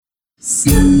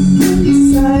Stuck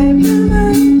inside my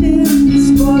mind in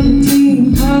this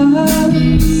quarantine house.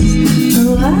 The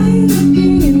light at the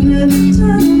end of the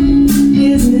tunnel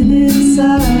isn't in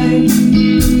sight.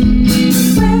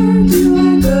 Where do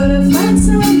I go to find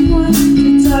someone to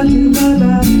talk to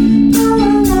about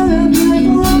all of my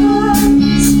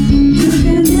wants? You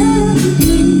can never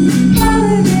be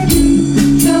holiday.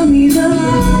 Tell me the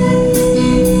light.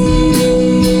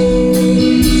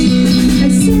 I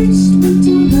searched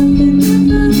until nothing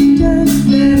found us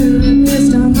there and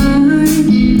missed our mind.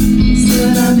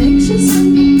 Said I'm anxious and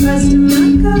depressed and my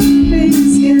coping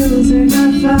skills are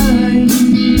not fine.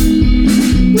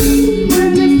 We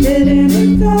weren't a fit and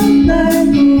it felt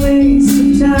like a waste of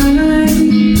time.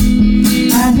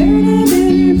 I heard an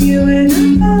interview and I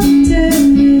felt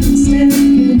an instant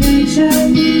connection.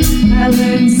 I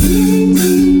learned CAT,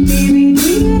 DVD,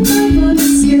 and my own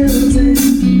skills and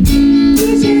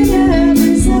each and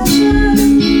every session.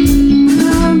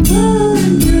 I'm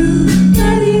going through,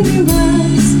 ready to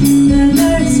ask the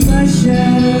next question.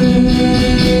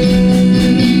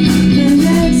 The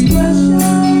next question.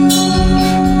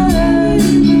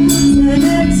 The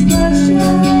next question.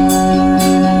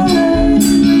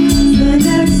 The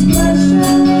next question.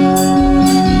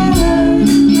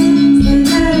 The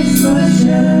next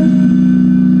question.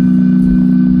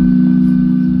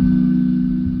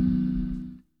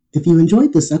 If you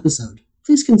enjoyed this episode,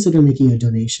 please consider making a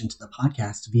donation to the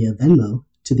podcast via Venmo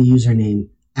to the username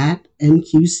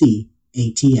 @NQCATX.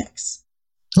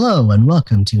 Hello, and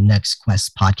welcome to Next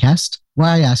Quest Podcast, where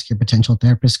I ask your potential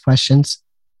therapist questions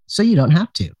so you don't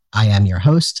have to. I am your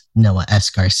host, Noah S.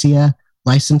 Garcia,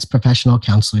 licensed professional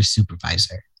counselor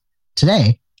supervisor.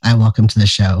 Today, I welcome to the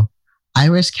show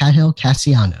Iris Cahill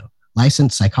Cassiano,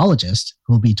 licensed psychologist,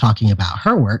 who will be talking about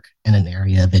her work in an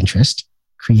area of interest,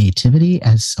 creativity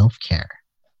as self-care.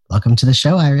 Welcome to the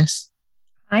show, Iris.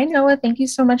 Hi, Noah. Thank you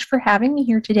so much for having me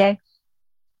here today.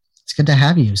 It's good to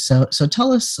have you. So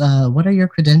tell us, what are your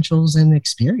credentials and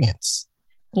experience?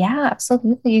 Yeah,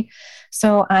 absolutely.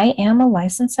 So I am a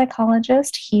licensed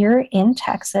psychologist here in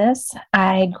Texas.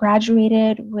 I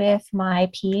graduated with my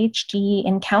PhD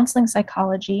in counseling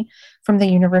psychology from the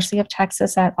University of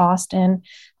Texas at Austin,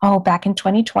 back in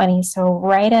 2020. So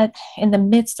right in the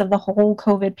midst of the whole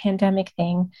COVID pandemic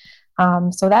thing.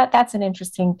 So that's an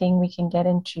interesting thing we can get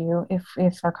into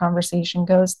if our conversation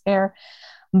goes there.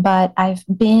 But I've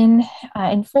been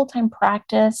in full-time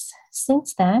practice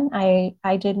since then. I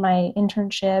did my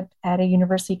internship at a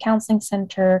university counseling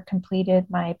center, completed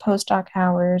my postdoc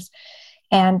hours,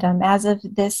 and as of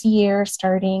this year,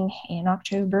 starting in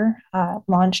October,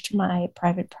 launched my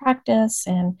private practice,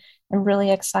 and I'm really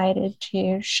excited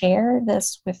to share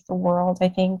this with the world. I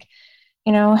think,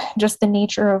 just the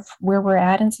nature of where we're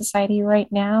at in society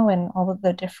right now and all of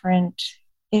the different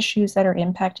issues that are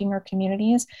impacting our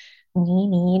communities, we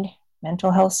need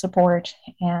mental health support,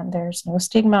 and there's no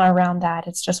stigma around that.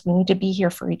 It's just we need to be here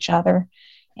for each other.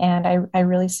 And I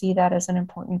really see that as an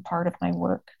important part of my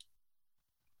work.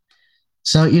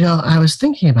 So, I was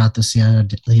thinking about this the other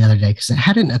day because it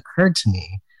hadn't occurred to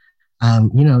me.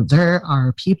 There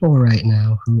are people right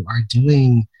now who are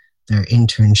doing their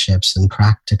internships and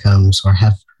practicums or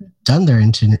have done their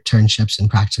internships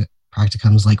and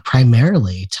practicums like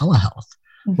primarily telehealth,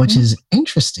 which is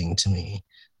interesting to me.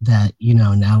 That,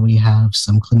 now we have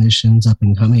some clinicians up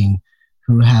and coming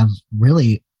who have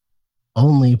really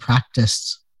only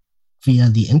practiced via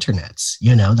the internets.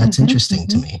 That's interesting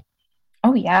to me.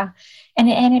 Oh, yeah. And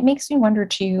it makes me wonder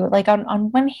too, like on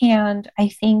one hand, I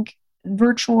think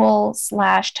virtual /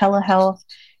 telehealth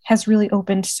has really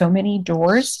opened so many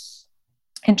doors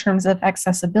in terms of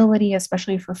accessibility,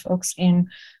 especially for folks in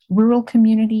rural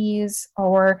communities,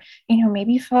 or,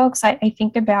 maybe folks, I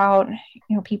think about,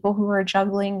 people who are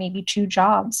juggling maybe 2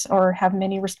 jobs or have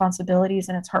many responsibilities,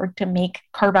 and it's hard to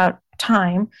carve out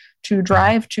time to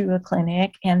drive to a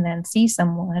clinic and then see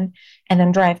someone and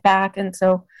then drive back. And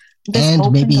so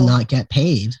maybe not get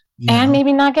paid. And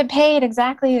maybe not get paid.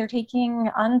 Exactly. They're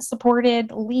taking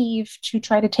unsupported leave to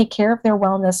try to take care of their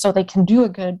wellness so they can do a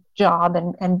good job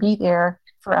and be there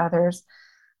for others.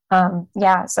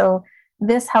 So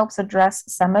this helps address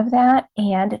some of that.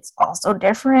 And it's also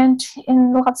different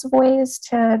in lots of ways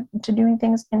to doing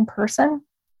things in person.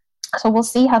 So we'll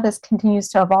see how this continues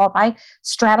to evolve. I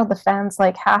straddled the fence.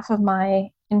 Like half of my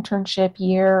internship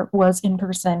year was in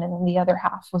person and then the other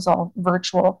half was all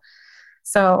virtual.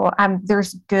 So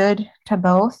there's good to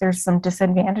both. There's some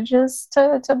disadvantages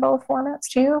to both formats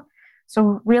too.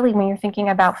 So really, when you're thinking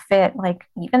about fit, like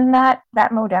even that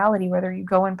modality, whether you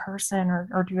go in person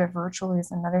or do it virtually,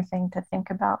 is another thing to think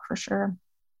about for sure.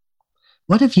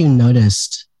 What have you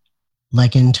noticed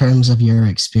like in terms of your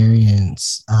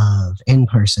experience of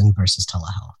in-person versus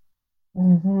telehealth?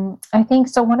 I think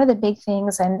so. One of the big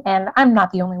things, and I'm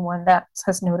not the only one that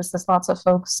has noticed this. Lots of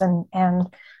folks and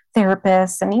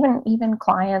therapists and even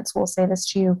clients will say this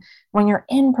too. When you're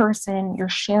in person, you're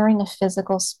sharing a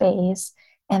physical space,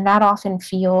 and that often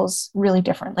feels really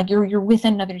different. Like you're with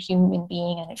another human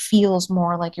being, and it feels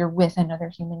more like you're with another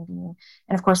human being.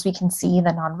 And of course, we can see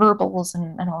the nonverbals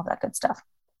and all that good stuff.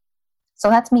 So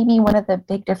that's maybe one of the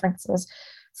big differences.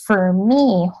 For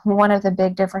me, one of the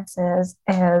big differences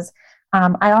is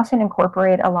I often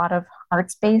incorporate a lot of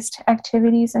arts-based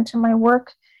activities into my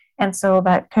work. And so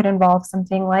that could involve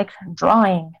something like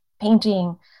drawing,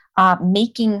 painting,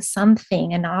 making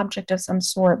something, an object of some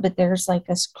sort, but there's like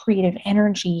this creative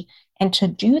energy. And to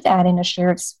do that in a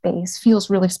shared space feels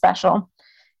really special.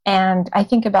 And I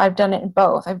think I've done it in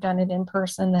both. I've done it in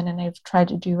person, and I've tried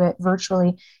to do it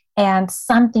virtually. And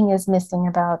something is missing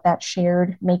about that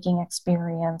shared making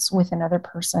experience with another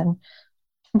person,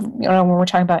 when we're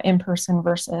talking about in person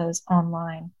versus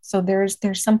online. So there's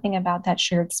something about that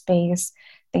shared space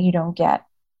that you don't get.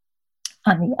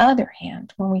 On the other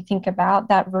hand, when we think about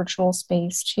that virtual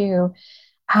space too,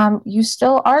 you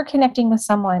still are connecting with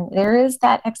someone. There is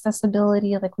that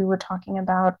accessibility, like we were talking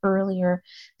about earlier.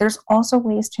 There's also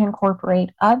ways to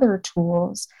incorporate other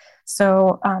tools.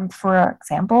 So, for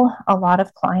example, a lot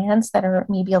of clients that are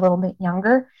maybe a little bit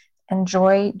younger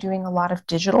enjoy doing a lot of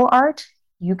digital art.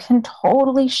 You can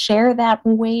totally share that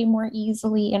way more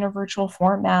easily in a virtual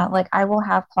format. Like I will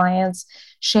have clients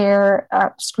share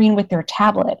a screen with their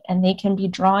tablet, and they can be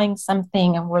drawing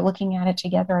something, and we're looking at it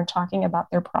together and talking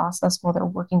about their process while they're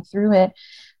working through it.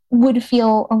 Would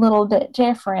feel a little bit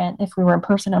different if we were in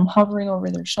person. I'm hovering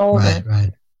over their shoulder.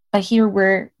 Right. But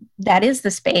here that is the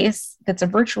space, that's a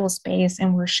virtual space,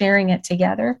 and we're sharing it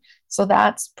together. So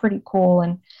that's pretty cool.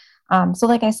 And so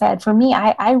like I said, for me,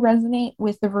 I resonate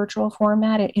with the virtual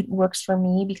format. It works for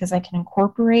me because I can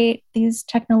incorporate these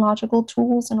technological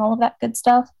tools and all of that good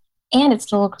stuff. And it's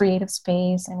still a creative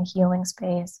space and a healing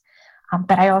space.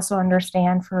 But I also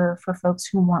understand for folks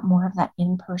who want more of that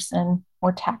in-person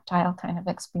or tactile kind of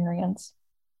experience.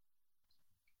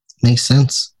 Makes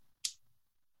sense.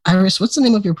 Iris, what's the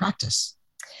name of your practice?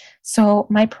 So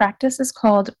my practice is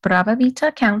called Brava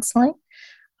Vita Counseling.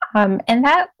 And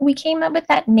that we came up with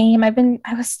that name. I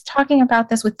was talking about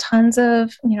this with tons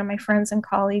of, my friends and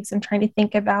colleagues, and trying to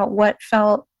think about what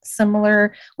felt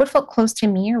similar, what felt close to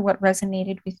me, or what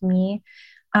resonated with me.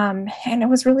 And it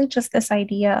was really just this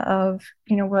idea of,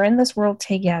 we're in this world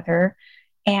together,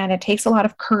 and it takes a lot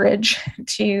of courage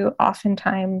to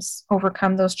oftentimes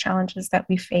overcome those challenges that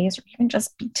we face, or even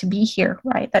just to be here,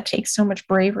 right? That takes so much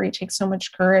bravery, it takes so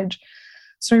much courage.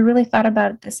 So I really thought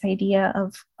about this idea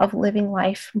of living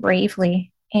life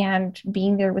bravely and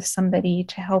being there with somebody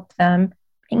to help them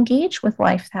engage with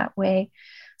life that way.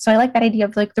 So I like that idea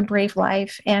of like the brave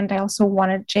life. And I also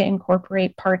wanted to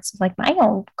incorporate parts of like my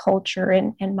own culture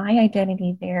and my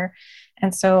identity there.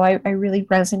 And so I really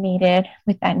resonated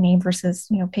with that name versus,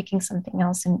 picking something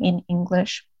else in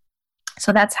English.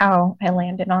 So that's how I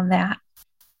landed on that.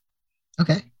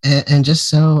 Okay. And just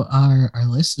so our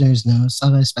listeners know,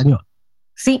 ¿sabe español?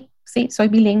 Sí, soy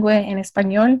bilingüe en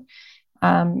español.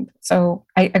 So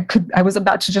I was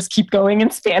about to just keep going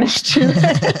in Spanish too. And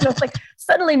I was like,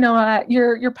 suddenly, Noah,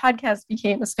 your podcast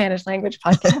became a Spanish language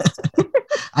podcast.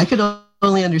 I could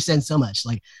only understand so much.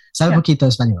 Like, sabe poquito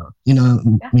español.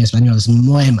 Mi español es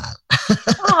muy mal.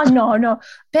 Oh, no.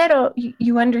 Pero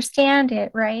you understand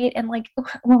it, right? And like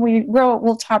when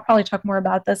we'll probably talk more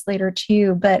about this later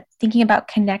too, but thinking about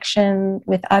connection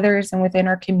with others and within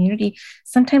our community,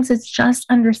 sometimes it's just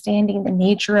understanding the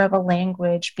nature of a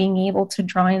language, being able to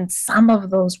draw in some of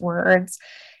those words.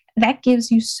 That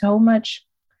gives you so much,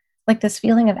 like this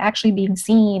feeling of actually being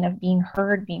seen, of being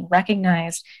heard, being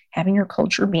recognized, having your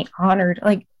culture being honored.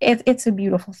 Like it's a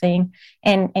beautiful thing.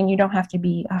 And you don't have to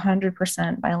be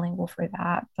 100% bilingual for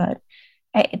that, but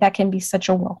that can be such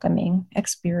a welcoming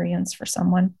experience for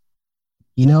someone.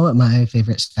 You know what my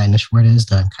favorite Spanish word is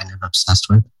that I'm kind of obsessed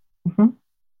with? Mm-hmm.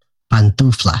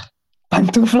 Pantufla.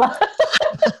 Pantufla.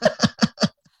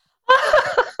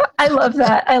 I love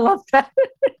that.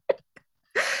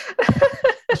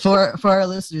 For our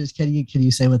listeners, can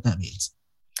you say what that means?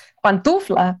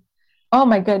 Pantufla. Oh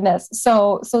my goodness.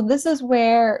 So this is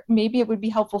where maybe it would be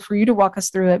helpful for you to walk us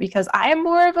through it, because I am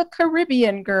more of a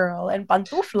Caribbean girl, and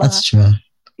pantufla. That's true.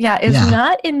 Yeah, it's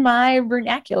not in my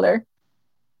vernacular.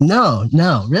 No,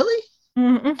 really?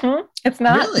 Mm-hmm. It's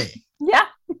not. Really? Yeah.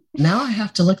 Now I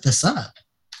have to look this up.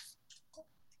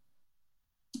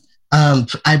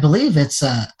 I believe it's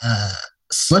a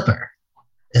slipper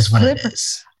is what it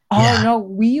is. Oh, no,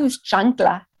 we use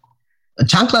chancla.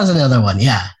 Chancla is another one.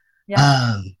 Yeah.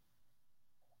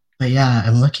 But yeah,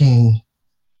 I'm looking.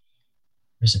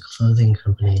 There's a clothing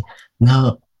company.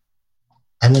 No,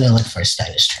 I'm going to look for a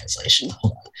stylish translation.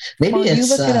 Hold on. Maybe it's...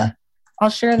 You look it up. I'll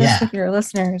share this with your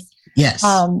listeners. Yes.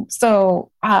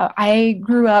 So I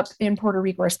grew up in Puerto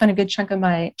Rico. I spent a good chunk of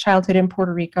my childhood in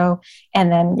Puerto Rico,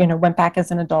 and then, went back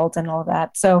as an adult and all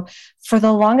that. So for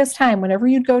the longest time, whenever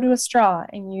you'd go to a straw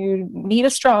and you need a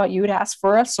straw, you would ask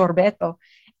for a sorbeto.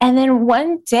 And then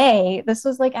one day, this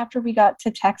was like after we got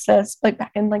to Texas, like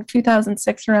back in like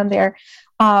 2006, around there,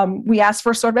 we asked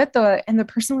for sorbeto, and the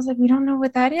person was like, "We don't know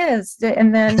what that is."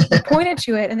 And then we pointed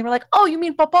to it, and they were like, "Oh, you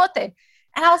mean popote?"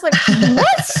 And I was like,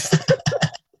 "What?"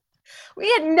 We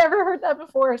had never heard that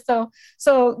before. So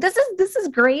this is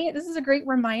great. This is a great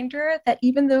reminder that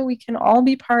even though we can all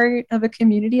be part of a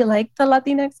community like the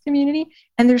Latinx community,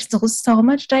 and there's still so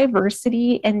much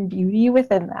diversity and beauty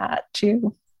within that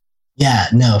too. Yeah,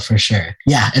 no, for sure.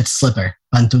 Yeah, it's slipper,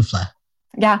 pantufla.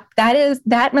 Yeah,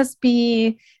 that must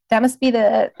be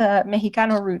the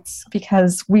Mexicano roots,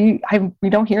 because we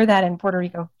don't hear that in Puerto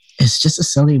Rico. It's just a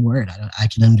silly word. I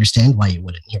can understand why you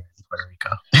wouldn't hear it in Puerto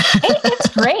Rico. It's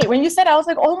great. When you said it, I was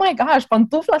like, oh my gosh,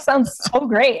 pantufla sounds so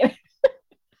great.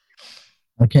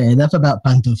 Okay, enough about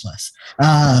pantuflas.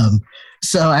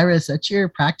 So Iris, at your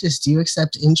practice, do you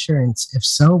accept insurance? If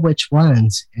so, which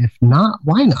ones? If not,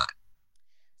 why not?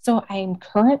 So I'm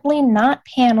currently not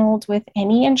paneled with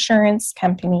any insurance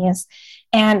companies.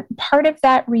 And part of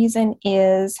that reason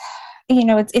is,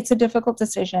 it's a difficult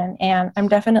decision. And I'm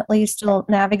definitely still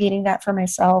navigating that for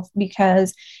myself,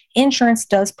 because insurance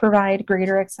does provide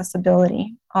greater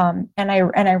accessibility. And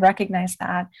I recognize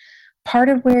that. Part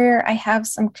of where I have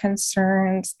some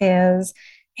concerns is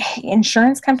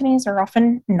insurance companies are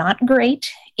often not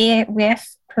great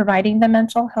with providing the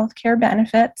mental health care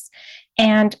benefits.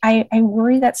 And I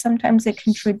worry that sometimes it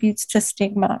contributes to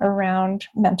stigma around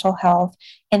mental health,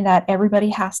 in that everybody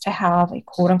has to have a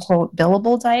quote unquote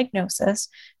billable diagnosis,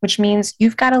 which means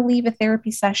you've got to leave a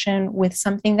therapy session with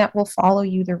something that will follow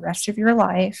you the rest of your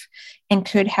life and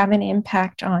could have an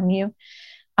impact on you.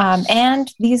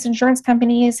 And these insurance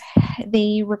companies,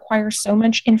 they require so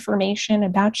much information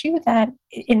about you that,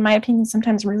 in my opinion,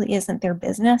 sometimes really isn't their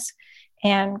business,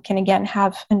 and can again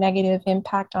have a negative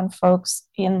impact on folks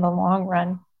in the long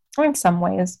run, or in some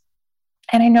ways.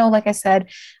 And I know, like I said,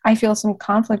 I feel some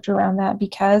conflict around that,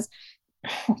 because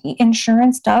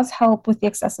insurance does help with the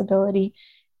accessibility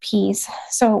piece.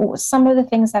 So some of the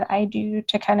things that I do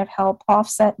to kind of help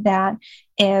offset that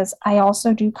is I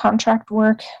also do contract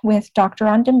work with Doctor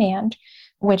on Demand,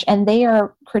 and they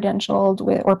are credentialed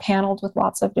with or paneled with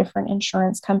lots of different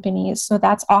insurance companies. So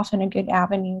that's often a good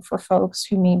avenue for folks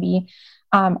who maybe,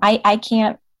 I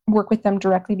can't work with them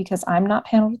directly because I'm not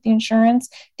paneled with the insurance.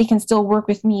 They can still work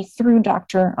with me through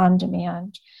Doctor on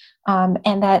Demand,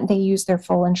 and that they use their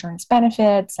full insurance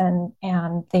benefits and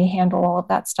they handle all of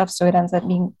that stuff. So it ends up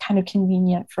being kind of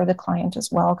convenient for the client as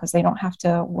well, because they don't have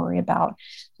to worry about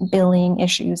billing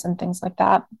issues and things like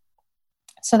that.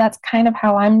 So that's kind of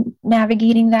how I'm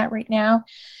navigating that right now.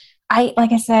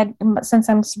 Like I said, since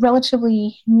I'm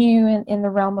relatively new in the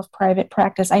realm of private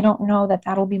practice, I don't know that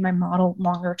that'll be my model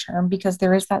longer term, because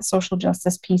there is that social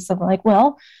justice piece of like,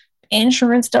 well,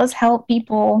 insurance does help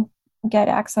people get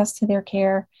access to their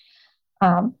care.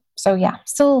 So yeah,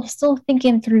 still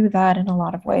thinking through that in a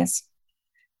lot of ways.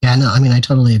 Yeah, no, I mean, I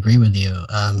totally agree with you.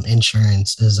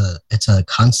 Insurance it's a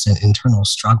constant internal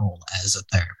struggle as a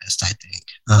therapist, I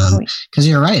think. Because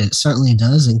you're right, it certainly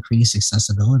does increase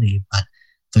accessibility, but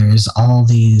there's all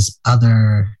these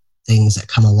other things that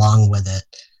come along with it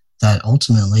that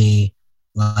ultimately,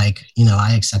 like,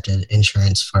 I accepted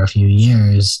insurance for a few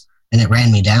years and it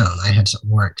ran me down. I had to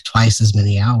work twice as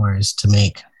many hours to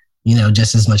make,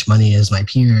 just as much money as my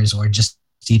peers, or just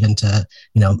even to,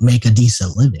 make a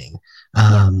decent living.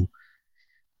 And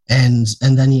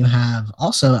then you have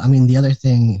also, I mean,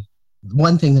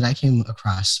 one thing that I came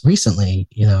across recently,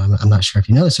 I'm not sure if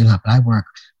you know this or not, but I work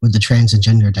with the trans and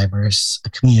gender diverse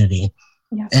community.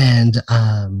 Yes. And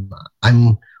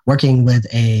I'm working with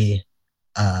a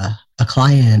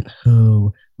client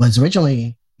who was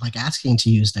originally like asking to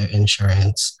use their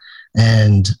insurance.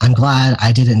 And I'm glad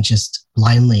I didn't just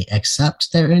blindly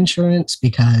accept their insurance,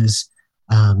 because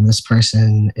this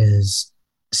person is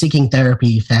seeking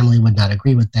therapy, family would not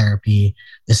agree with therapy,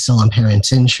 is still on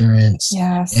parents' insurance.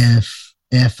 Yes.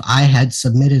 If I had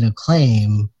submitted a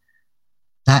claim,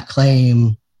 that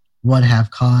claim would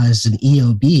have caused an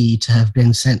EOB to have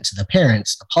been sent to the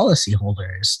parents, the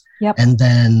policyholders. Yep. And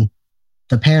then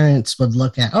the parents would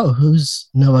look at, oh, who's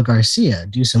Noah Garcia?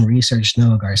 Do some research,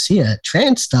 Noah Garcia,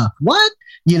 trans stuff. What?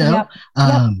 you know? Yep.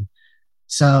 Yep.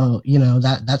 So,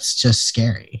 that's just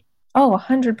scary. Oh,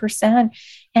 100%.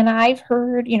 And I've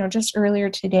heard, just earlier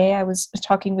today, I was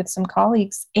talking with some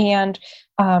colleagues, and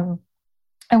um,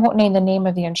 I won't name the name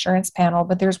of the insurance panel,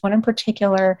 but there's one in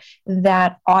particular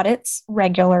that audits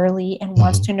regularly and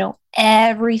wants Mhm. to know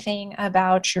everything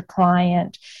about your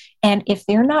client. And if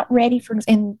they're not ready for,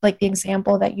 in like the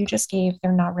example that you just gave,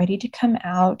 they're not ready to come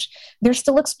out, they're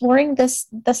still exploring this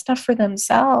stuff for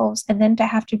themselves. And then to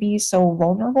have to be so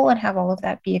vulnerable and have all of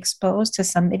that be exposed to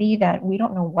somebody that we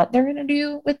don't know what they're going to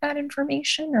do with that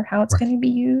information or how it's Right. going to be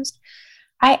used.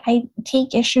 I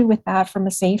take issue with that from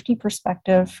a safety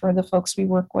perspective for the folks we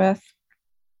work with.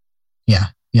 Yeah.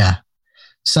 Yeah.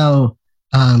 So,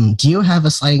 do you have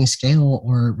a sliding scale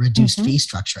or reduced Mhm. fee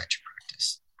structure at your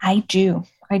practice? I do.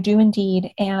 I do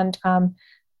indeed. And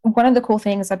one of the cool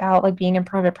things about like being in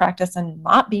private practice and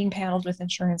not being paneled with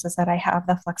insurance is that I have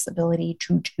the flexibility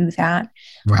to do that.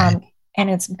 Right. Um, and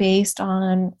it's based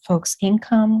on folks'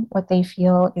 income, what they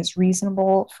feel is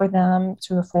reasonable for them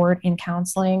to afford in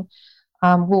counseling.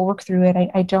 We'll work through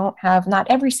it. I don't have, not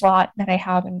every slot that I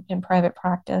have in private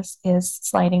practice is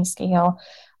sliding scale,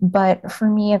 but for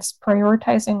me, it's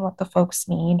prioritizing what the folks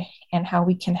need and how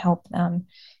we can help them.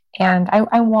 And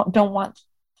don't want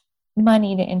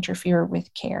money to interfere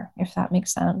with care, if that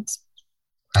makes sense.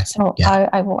 Right. So Yeah.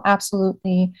 I will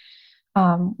absolutely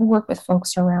work with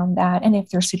folks around that. And if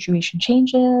their situation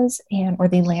changes or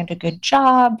they land a good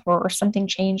job or something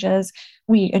changes,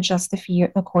 we adjust the fee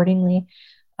accordingly.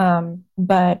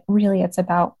 But really, it's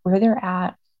about where they're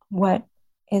at, what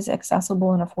is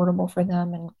accessible and affordable for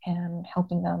them, and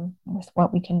helping them with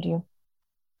what we can do.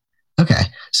 Okay.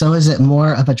 So is it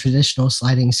more of a traditional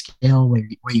sliding scale where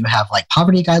you have like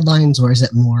poverty guidelines, or is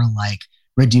it more like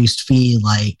reduced fee,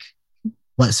 like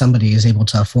what somebody is able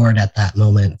to afford at that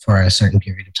moment for a certain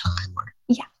period of time? Or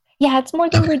Yeah, it's more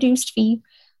than okay. reduced fee.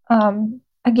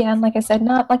 Again, like I said,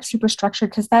 not like super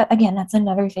structured, because that's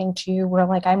another thing too, where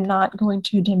like I'm not going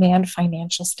to demand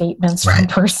financial statements from Right.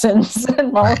 persons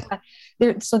and all of Right.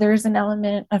 that. So there's an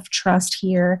element of trust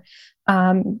here.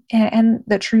 And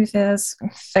the truth is,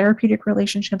 therapeutic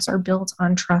relationships are built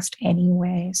on trust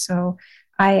anyway. So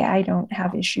I don't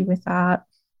have issue with that.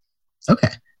 Okay.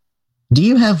 Do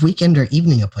you have weekend or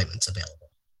evening appointments available?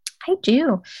 I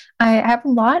do. I have a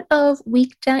lot of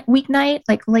weeknight,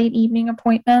 like late evening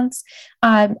appointments.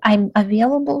 I'm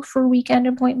available for weekend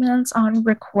appointments on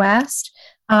request.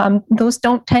 Those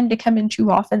don't tend to come in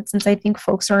too often since I think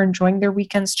folks are enjoying their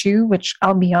weekends too, which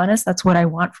I'll be honest, that's what I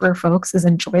want for folks is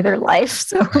enjoy their life.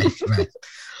 So Right. Right.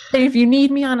 if you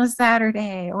need me on a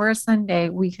Saturday or a Sunday,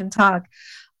 we can talk.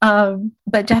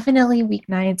 But definitely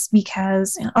weeknights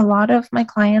because a lot of my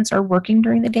clients are working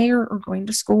during the day or going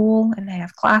to school and they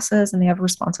have classes and they have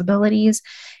responsibilities.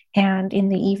 And in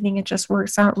the evening, it just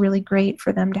works out really great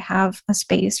for them to have a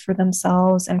space for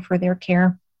themselves and for their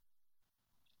care.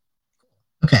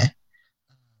 Okay.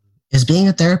 Is being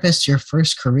a therapist your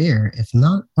first career? If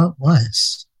not, what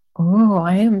was? Oh,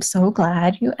 I am so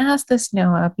glad you asked this,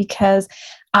 Noah, because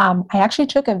I actually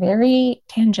took a very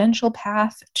tangential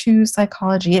path to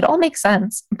psychology. It all makes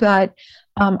sense, but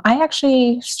I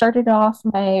actually started off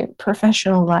my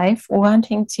professional life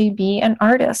wanting to be an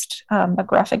artist, a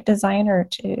graphic designer,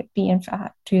 to be in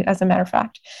fact, as a matter of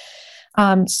fact.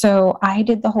 So I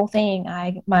did the whole thing.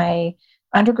 My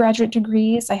undergraduate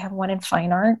degrees, I have one in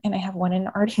fine art and I have one in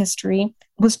art history.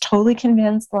 Was totally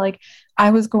convinced like I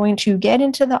was going to get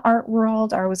into the art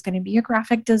world. I was going to be a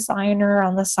graphic designer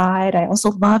on the side. I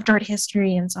also loved art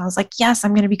history. And so I was like, yes,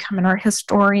 I'm going to become an art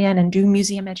historian and do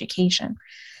museum education.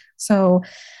 So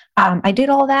I did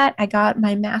all that. I got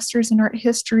my master's in art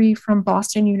history from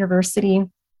Boston University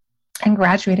and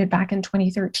graduated back in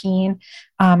 2013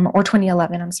 or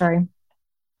 2011. I'm sorry.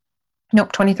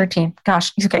 Nope, 2013.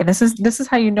 Gosh, okay. This is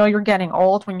how you know you're getting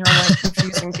old when you're like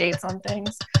confusing dates on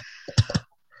things.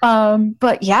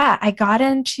 But yeah, I got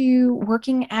into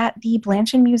working at the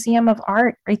Blanchard Museum of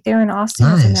Art right there in Austin,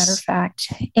 as a matter of Nice.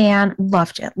 fact, and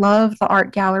loved it. Loved the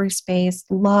art gallery space.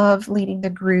 Loved leading the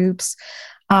groups.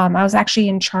 I was actually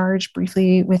in charge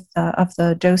briefly of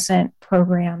the docent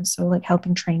program, so like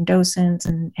helping train docents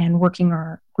and working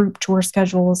our group tour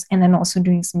schedules, and then also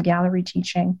doing some gallery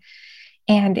teaching.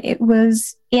 And it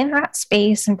was in that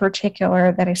space in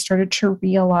particular that I started to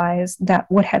realize that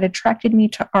what had attracted me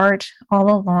to art all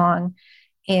along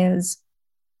is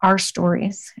our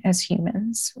stories as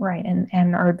humans, right?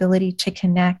 And our ability to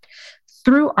connect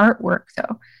through artwork,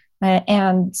 though.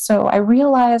 And so I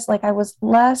realized like I was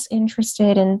less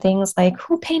interested in things like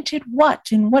who painted what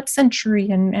in what century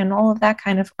and all of that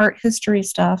kind of art history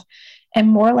stuff. and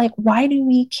more like, why do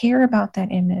we care about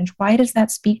that image? Why does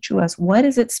that speak to us? What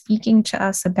is it speaking to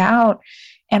us about?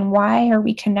 And why are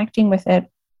we connecting with it?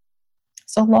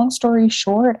 So, long story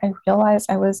short, I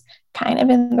realized I was kind of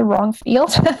in the wrong field,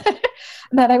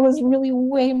 that I was really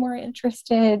way more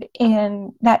interested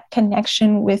in that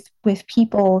connection with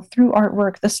people through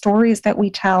artwork, the stories that we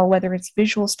tell, whether it's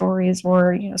visual stories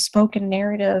or, spoken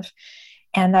narrative.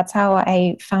 And that's how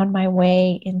I found my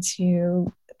way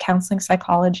into counseling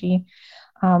psychology.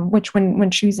 Which when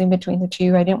choosing between the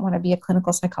two, I didn't want to be a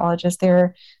clinical psychologist.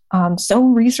 They're so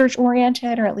research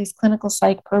oriented, or at least clinical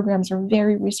psych programs are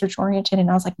very research oriented. And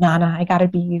I was like, nah, I got to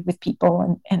be with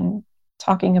people and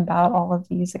talking about all of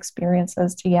these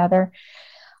experiences together.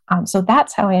 So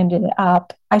that's how I ended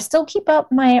up. I still keep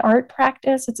up my art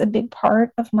practice. It's a big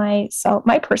part of my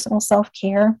personal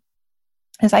self-care,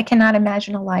 as I cannot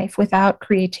imagine a life without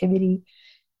creativity.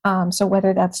 So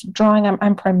whether that's drawing,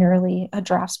 I'm primarily a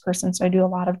drafts person, so I do a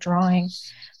lot of drawing,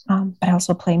 but I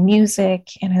also play music,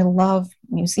 and I love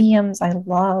museums. I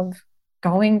love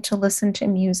going to listen to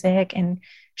music and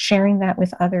sharing that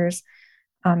with others.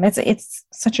 It's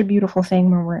such a beautiful thing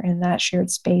when we're in that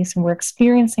shared space and we're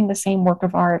experiencing the same work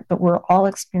of art, but we're all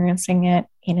experiencing it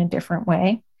in a different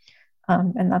way.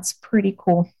 And that's pretty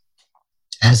cool.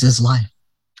 As is life.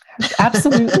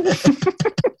 Absolutely.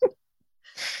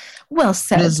 Well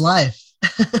said. It is life.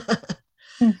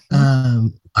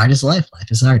 Art is life.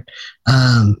 Life is art.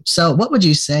 So what would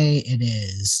you say it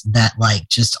is that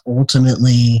just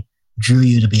ultimately drew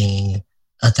you to being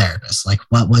a therapist?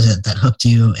 What was it that hooked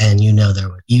you, and you knew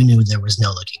there was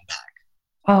no looking back?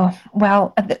 Oh,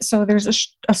 well, so there's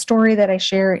a story that I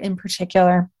share in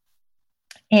particular,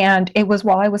 and it was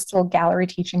while I was still gallery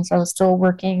teaching. So I was still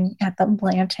working at the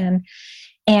Blanton,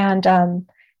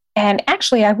 and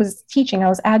actually, I was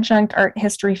adjunct art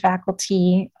history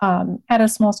faculty at a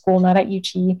small school, not at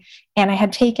UT. And I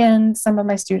had taken some of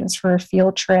my students for a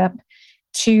field trip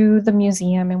to the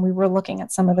museum, and we were looking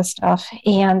at some of the stuff.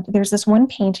 And there's this one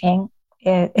painting.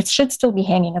 It should still be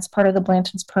hanging. It's part of the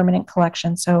Blanton's permanent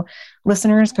collection. So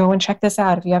listeners, go and check this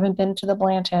out. If you haven't been to the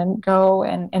Blanton, go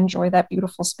and enjoy that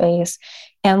beautiful space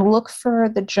and look for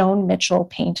the Joan Mitchell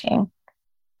painting.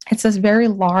 It's this very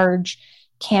large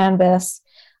canvas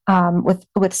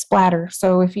with splatter.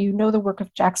 So if you know the work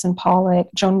of Jackson Pollock,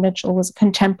 Joan Mitchell was a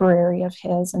contemporary of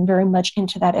his and very much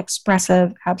into that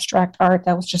expressive abstract art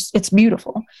that was it's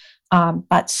beautiful,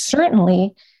 but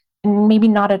certainly maybe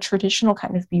not a traditional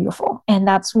kind of beautiful. And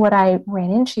that's what I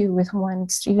ran into with one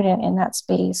student in that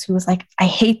space who was like, I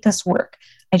hate this work.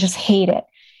 I just hate it.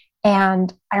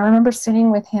 And I remember sitting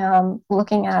with him,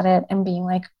 looking at it and being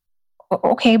like,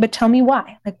 okay, but tell me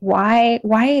why.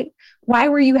 Why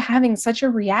were you having such a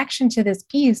reaction to this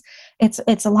piece? It's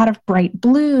a lot of bright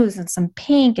blues and some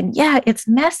pink, and yeah, it's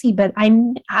messy, but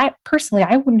I personally,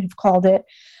 I wouldn't have called it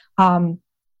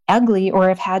ugly or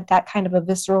have had that kind of a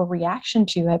visceral reaction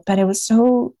to it. But I was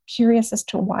so curious as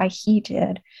to why he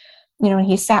did, and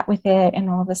he sat with it and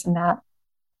all this and that.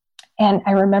 And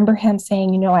I remember him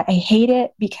saying, I hate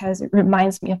it because it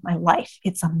reminds me of my life.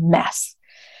 It's a mess.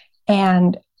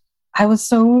 And I was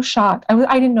so shocked.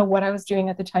 I didn't know what I was doing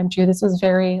at the time too. This was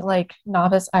very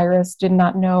novice Iris, did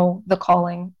not know the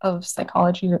calling of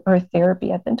psychology or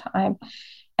therapy at the time.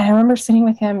 And I remember sitting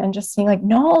with him and just saying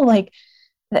no,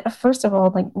 first of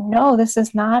all, no, this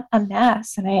is not a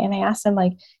mess. And I asked him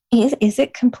is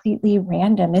it completely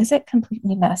random? Is it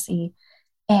completely messy?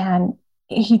 And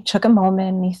he took a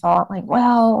moment and he thought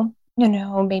well,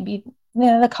 maybe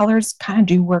the colors kind of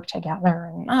do work together,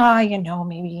 and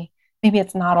maybe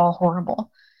it's not all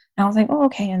horrible. And I was like, oh,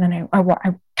 okay. And then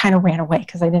I kind of ran away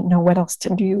because I didn't know what else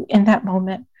to do in that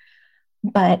moment.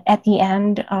 But at the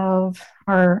end of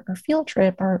our field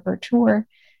trip, our tour,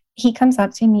 he comes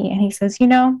up to me and he says,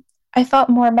 I thought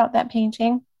more about that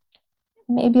painting.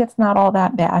 Maybe it's not all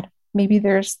that bad. Maybe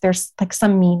there's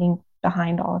some meaning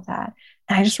behind all of that.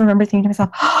 And I just remember thinking to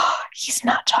myself, oh, he's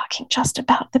not talking just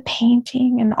about the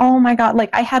painting. And oh my God,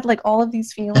 I had all of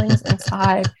these feelings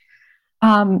inside.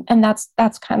 And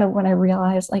that's kind of when I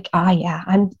realized yeah,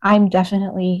 I'm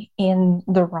definitely in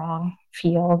the wrong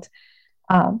field.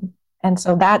 And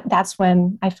so that's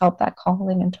when I felt that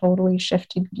calling and totally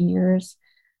shifted gears.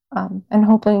 And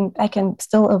hoping I can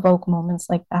still evoke moments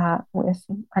like that with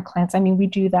our clients. I mean, we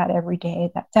do that every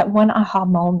day, that one aha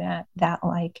moment that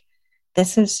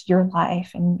this is your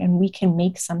life, and we can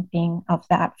make something of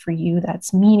that for you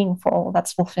that's meaningful,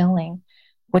 that's fulfilling.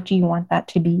 What do you want that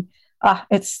to be?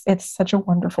 It's such a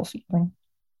wonderful feeling.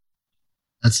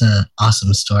 That's an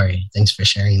awesome story. Thanks for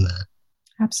sharing that.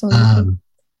 Absolutely.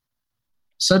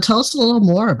 So tell us a little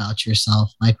more about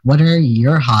yourself. Like, what are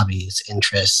your hobbies,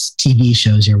 interests, TV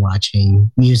shows you're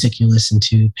watching, music you listen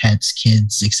to, pets,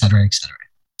 kids, et cetera, et cetera?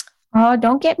 Oh,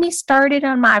 don't get me started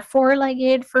on my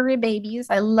four-legged furry babies.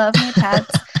 I love my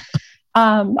pets.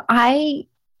 I,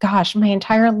 gosh, my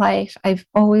entire life, I've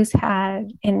always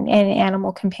had an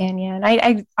animal companion.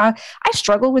 I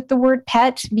struggle with the word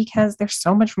pet because they're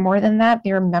so much more than that.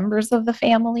 They're members of the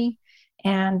family,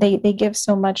 and they give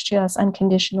so much to us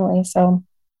unconditionally. So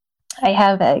I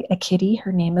have a kitty.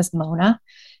 Her name is Mona,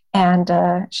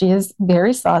 and she is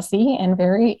very saucy and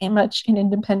very much an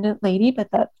independent lady, but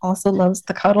that also loves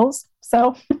the cuddles.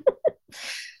 So,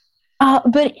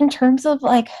 but in terms of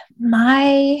like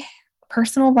my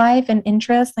personal life and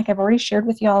interests, like I've already shared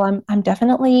with y'all, I'm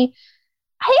definitely,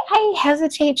 I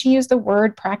hesitate to use the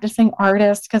word practicing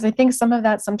artist because I think some of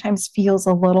that sometimes feels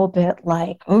a little bit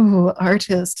like, oh,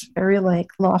 artist, very like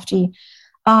lofty.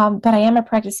 But I am a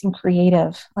practicing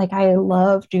creative. Like I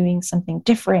love doing something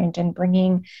different and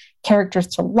bringing characters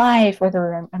to life,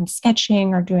 whether I'm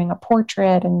sketching or doing a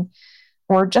portrait, and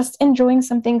or just enjoying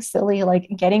something silly like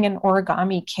getting an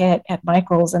origami kit at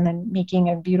Michael's and then making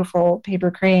a beautiful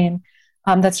paper crane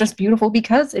that's just beautiful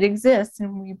because it exists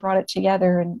and we brought it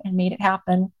together and made it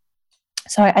happen.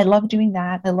 So I love doing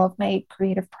that. I love my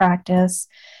creative practice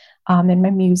and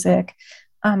my music.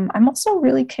 I'm also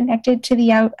really connected to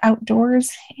the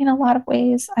outdoors in a lot of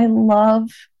ways. I love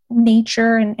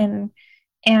nature and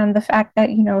the fact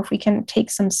that, you know, if we can take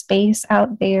some space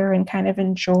out there and kind of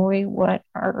enjoy what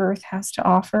our earth has to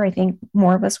offer, I think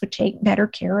more of us would take better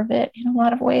care of it in a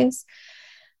lot of ways.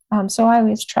 So I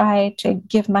always try to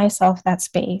give myself that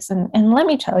space. And let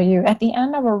me tell you, at the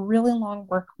end of a really long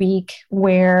work week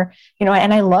where, you know,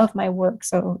 and I love my work,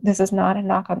 so this is not a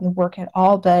knock on the work at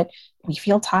all, but we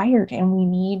feel tired and we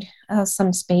need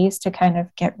some space to kind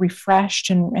of get refreshed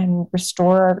and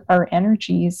restore our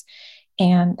energies.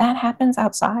 And that happens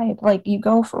outside. Like you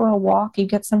go for a walk, you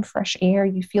get some fresh air,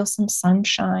 you feel some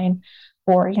sunshine,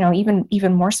 or, you know,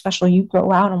 even more special, you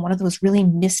go out on one of those really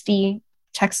misty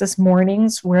Texas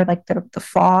mornings where like the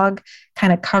fog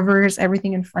kind of covers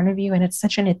everything in front of you and it's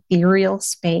such an ethereal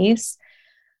space.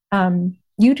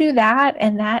 You do that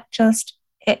and that just,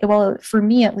 well, for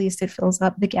me at least, it fills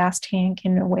up the gas tank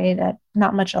in a way that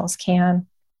not much else can.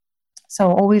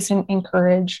 So always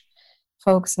encourage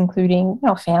folks, including, you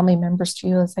know, family members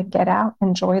too, is like get out,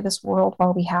 enjoy this world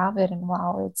while we have it and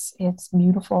while it's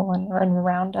beautiful and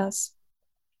around us.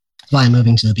 That's why I'm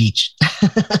moving to the beach.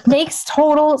 Makes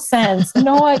total sense.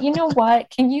 Noah, you know what?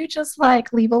 Can you just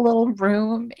like leave a little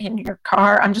room in your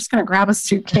car? I'm just going to grab a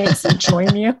suitcase and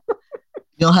join you.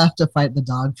 You'll have to fight the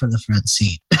dog for the front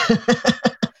seat.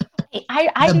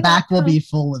 The back will be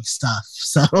full of stuff.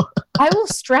 So I will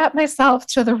strap myself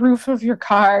to the roof of your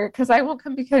car because I will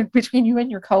come between you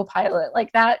and your co-pilot.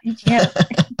 Like that, you can't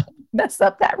mess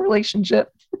up that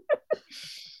relationship.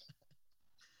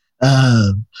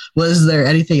 Was there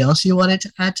anything else you wanted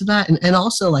to add to that? And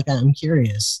also, like, I'm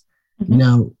curious, you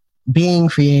know, being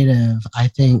creative, I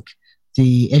think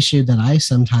the issue that I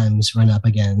sometimes run up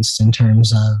against in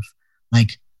terms of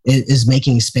like is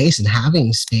making space and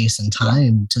having space and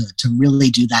time to really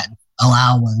do that,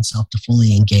 allow oneself to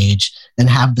fully engage and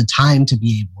have the time to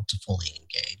be able to fully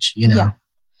engage, you know? Yeah,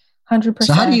 100%.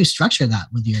 So how do you structure that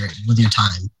with your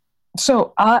time?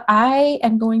 So I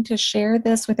am going to share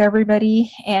this with everybody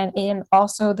and in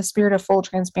also the spirit of full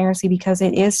transparency because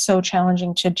it is so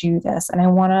challenging to do this. And I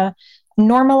want to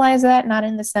normalize that, not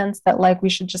in the sense that like we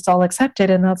should just all accept it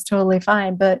and that's totally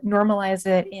fine, but normalize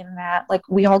it in that like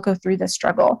we all go through this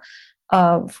struggle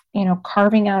of, you know,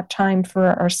 carving out time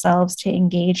for ourselves to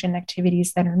engage in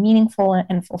activities that are meaningful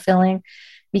and fulfilling.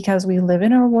 Because we live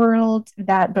in a world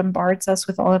that bombards us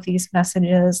with all of these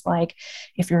messages, like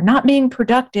if you're not being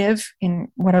productive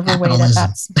in whatever way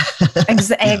that's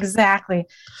exactly,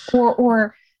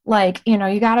 or like, you know,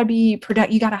 you got to be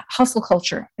productive. You got to hustle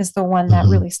culture is the one that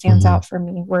really stands out for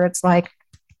me, where it's like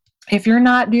if you're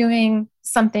not doing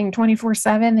something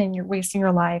 24/7, then you're wasting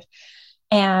your life.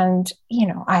 And, you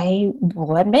know, I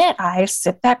will admit I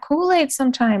sip that Kool-Aid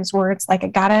sometimes where it's like, I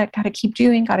gotta keep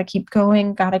doing, gotta keep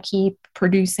going, gotta keep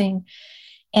producing.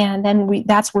 And then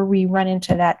that's where we run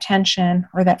into that tension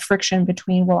or that friction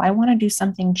between, well, I want to do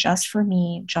something just for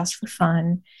me, just for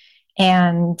fun.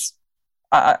 And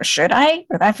should I?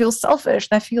 Or that feels selfish.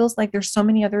 That feels like there's so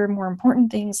many other more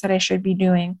important things that I should be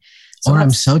doing. So or I'm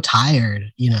so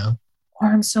tired, you know. Or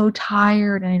I'm so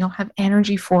tired and I don't have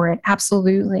energy for it.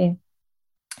 Absolutely.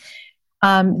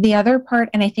 The other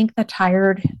part, and I think the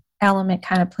tired element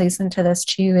kind of plays into this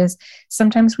too, is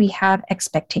sometimes we have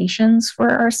expectations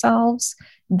for ourselves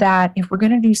that if we're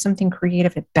going to do something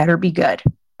creative, it better be good.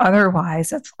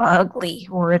 otherwise it's ugly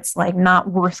or it's like not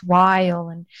worthwhile.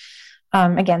 And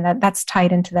again, that's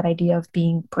tied into that idea of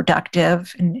being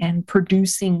productive and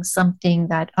producing something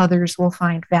that others will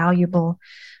find valuable.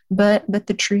 But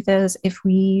the truth is, if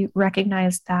we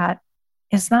recognize that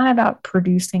it's not about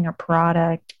producing a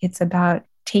product, it's about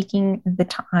taking the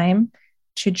time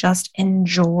to just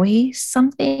enjoy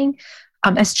something.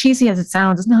 As cheesy as it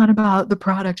sounds, it's not about the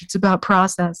product, it's about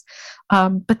process.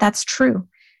 But that's true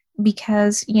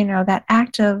because, that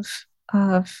act of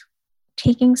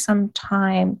taking some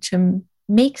time to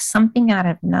make something out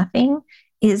of nothing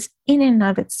is in and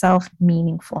of itself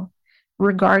meaningful,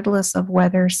 regardless of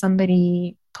whether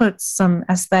somebody puts some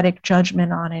aesthetic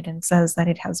judgment on it and says that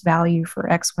it has value for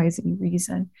XYZ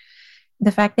reason.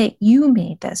 The fact that you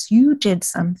made this, you did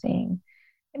something,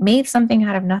 made something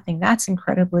out of nothing, that's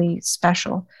incredibly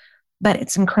special. But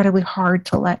it's incredibly hard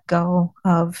to let go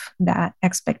of that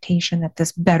expectation that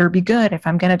this better be good. If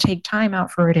I'm going to take time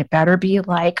out for it, it better be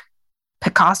like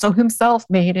Picasso himself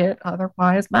made it.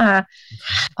 Otherwise, nah.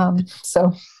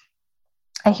 So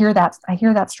I hear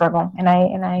that struggle, and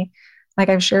I like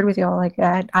I've shared with y'all, like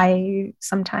that I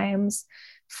sometimes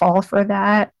fall for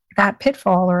that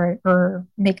pitfall or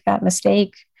make that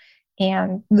mistake.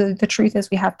 And the truth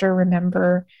is, we have to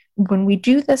remember when we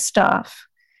do this stuff,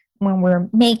 when we're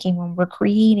making, when we're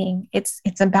creating, it's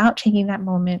about taking that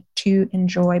moment to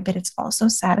enjoy, but it's also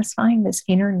satisfying this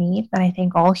inner need that I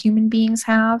think all human beings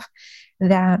have,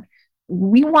 that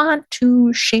we want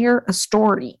to share a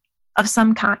story of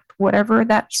some kind, whatever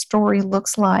that story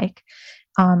looks like.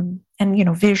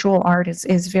 And visual art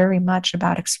is very much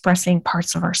about expressing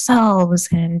parts of ourselves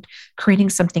and creating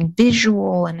something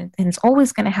visual, and it's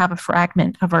always going to have a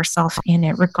fragment of ourself in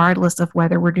it, regardless of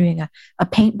whether we're doing a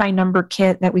paint by number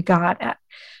kit that we got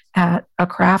at a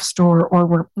craft store or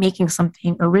we're making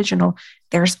something original.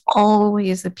 There's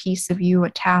always a piece of you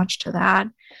attached to that,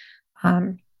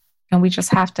 and we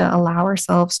just have to allow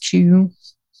ourselves to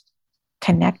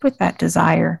connect with that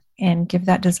desire and give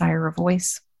that desire a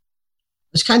voice.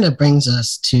 Which kind of brings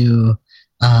us to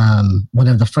one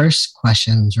of the first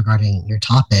questions regarding your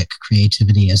topic,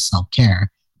 creativity as self-care.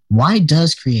 Why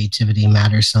does creativity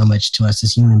matter so much to us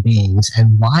as human beings,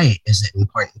 and why is it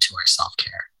important to our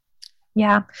self-care?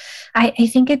 Yeah, I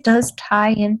think it does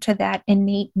tie into that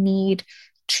innate need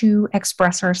to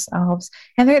express ourselves.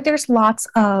 And there's lots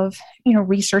of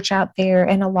research out there,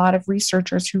 and a lot of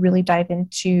researchers who really dive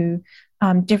into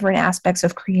different aspects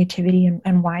of creativity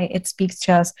and why it speaks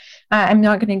to us. I'm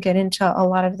not going to get into a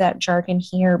lot of that jargon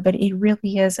here, but it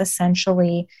really is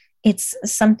essentially, it's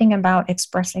something about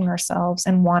expressing ourselves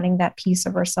and wanting that piece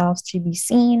of ourselves to be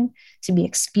seen, to be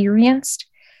experienced.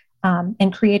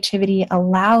 And creativity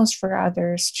allows for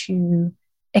others to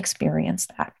experience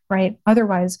that, right?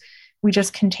 Otherwise, we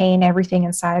just contain everything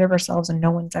inside of ourselves and no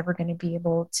one's ever going to be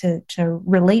able to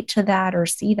relate to that or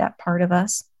see that part of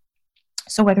us.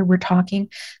 So whether we're talking,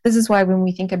 this is why when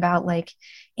we think about like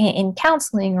in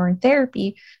counseling or in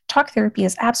therapy, talk therapy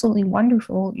is absolutely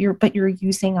wonderful. But you're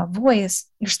using a voice,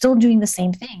 you're still doing the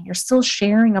same thing. You're still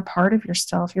sharing a part of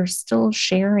yourself. You're still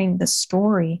sharing the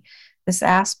story, this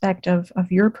aspect of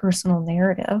your personal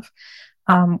narrative.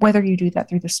 Whether you do that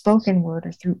through the spoken word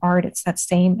or through art, it's that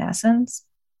same essence.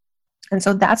 And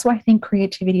so that's why I think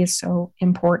creativity is so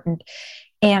important.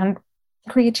 And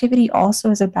creativity also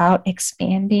is about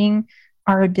expanding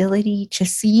our ability to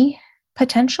see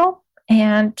potential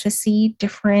and to see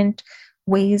different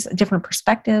ways, different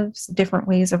perspectives, different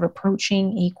ways of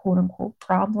approaching a quote unquote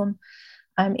problem.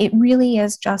 It really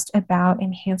is just about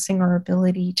enhancing our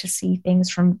ability to see things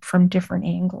from different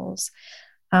angles.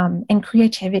 And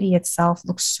creativity itself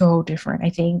looks so different.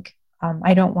 I think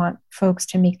I don't want folks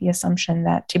to make the assumption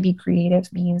that to be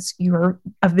creative means you're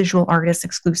a visual artist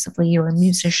exclusively or a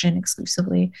musician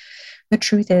exclusively. The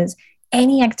truth is,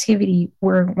 any activity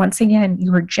where, once again,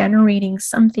 you are generating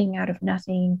something out of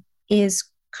nothing is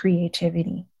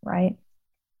creativity, right?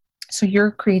 So your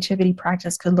creativity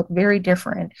practice could look very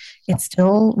different. It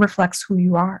still reflects who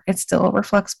you are. It still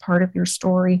reflects part of your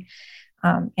story.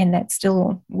 And that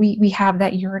still, we have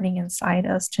that yearning inside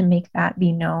us to make that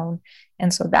be known.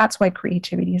 And so that's why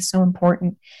creativity is so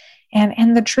important.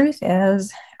 And the truth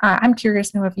is, I'm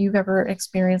curious to know if you've ever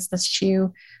experienced this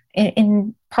too,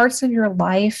 in parts of your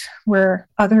life where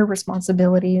other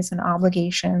responsibilities and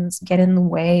obligations get in the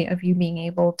way of you being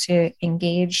able to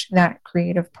engage that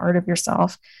creative part of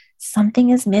yourself.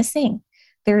 Something is missing.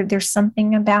 There's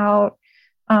something about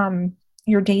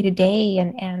your day-to-day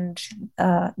and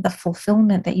the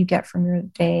fulfillment that you get from your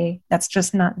day that's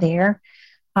just not there.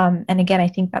 And again, I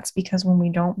think that's because when we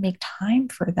don't make time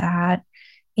for that,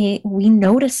 we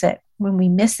notice it when we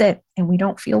miss it and we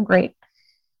don't feel great.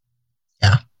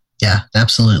 Yeah,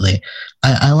 absolutely.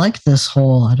 I like this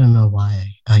whole, I don't know why,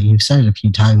 you've said it a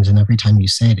few times, and every time you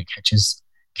say it, it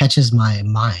catches my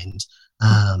mind.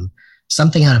 Um,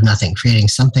 Something out of nothing, creating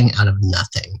something out of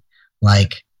nothing.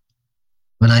 Like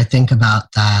when I think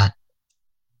about that,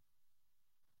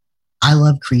 I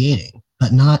love creating,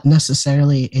 but not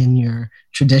necessarily in your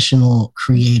traditional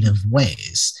creative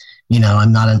ways.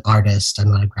 I'm not an artist.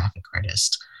 I'm not a graphic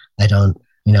artist. I don't,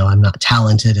 I'm not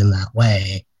talented in that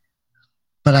way,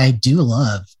 but I do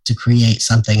love to create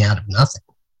something out of nothing.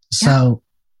 So,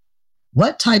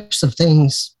 what types of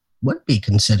things would be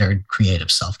considered creative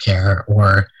self-care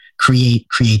or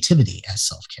creativity as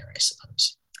self-care, I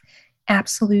suppose?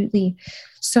 Absolutely.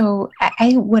 So,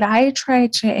 what I try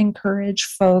to encourage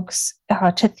folks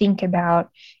to think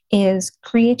about is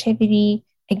creativity.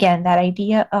 Again, that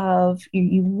idea of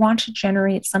you want to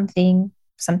generate something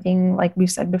like we've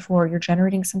said before, you're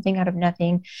generating something out of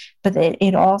nothing, but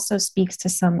it also speaks to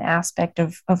some aspect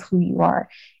of who you are.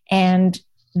 And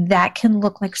that can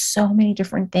look like so many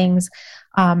different things.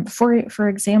 For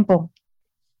example,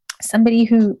 somebody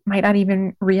who might not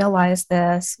even realize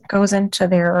this goes into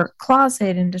their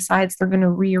closet and decides they're going to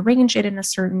rearrange it in a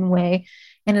certain way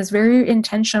and is very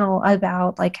intentional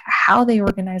about like how they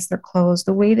organize their clothes,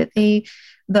 the way that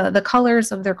the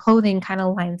colors of their clothing kind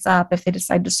of lines up if they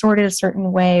decide to sort it a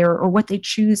certain way, or what they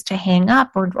choose to hang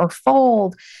up or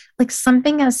fold. Like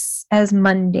something as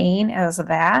mundane as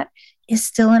that is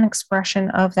still an expression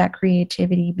of that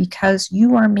creativity because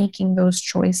you are making those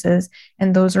choices,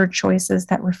 and those are choices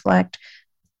that reflect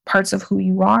parts of who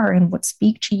you are and what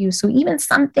speak to you. So even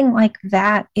something like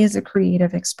that is a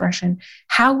creative expression.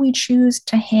 How we choose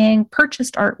to hang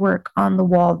purchased artwork on the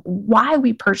wall, why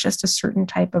we purchased a certain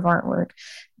type of artwork,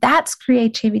 that's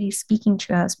creativity speaking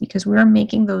to us because we're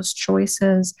making those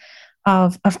choices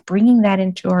of bringing that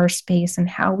into our space and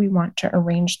how we want to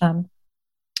arrange them.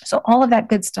 So all of that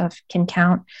good stuff can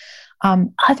count.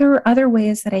 Other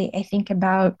ways that I think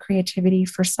about creativity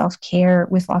for self-care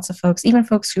with lots of folks, even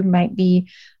folks who might be,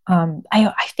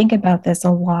 I think about this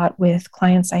a lot with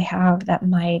clients I have that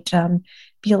might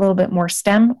be a little bit more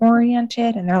STEM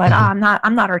oriented, and they're like, I'm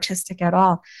not artistic at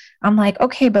all. I'm like,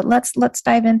 okay, but let's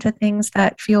dive into things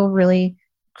that feel really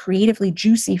creatively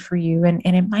juicy for you, and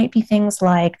it might be things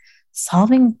like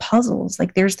solving puzzles.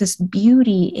 Like there's this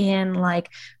beauty in like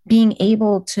being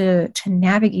able to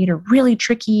navigate a really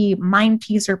tricky mind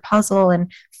teaser puzzle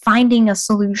and finding a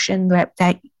solution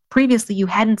that previously you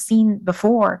hadn't seen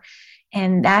before.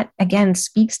 And that again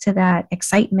speaks to that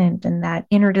excitement and that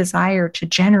inner desire to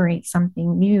generate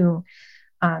something new.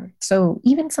 So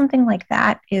even something like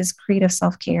that is creative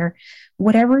self-care.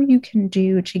 Whatever you can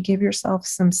do to give yourself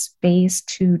some space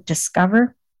to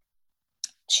discover,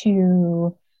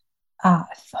 to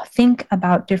think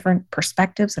about different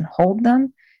perspectives and hold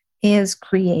them is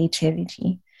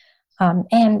creativity.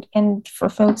 And for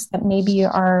folks that maybe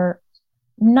are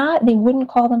not, they wouldn't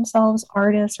call themselves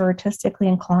artists or artistically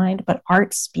inclined, but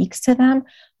art speaks to them,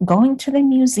 going to the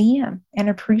museum and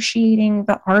appreciating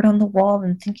the art on the wall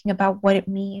and thinking about what it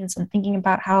means and thinking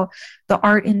about how the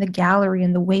art in the gallery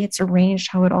and the way it's arranged,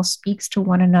 how it all speaks to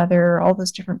one another, all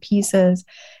those different pieces,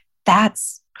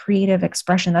 that's creative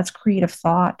expression, that's creative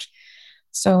thought.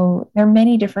 So there are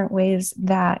many different ways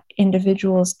that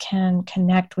individuals can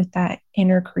connect with that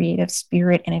inner creative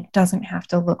spirit, and it doesn't have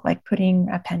to look like putting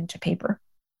a pen to paper.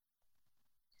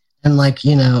 And like,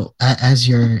 as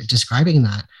you're describing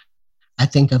that, I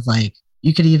think of like,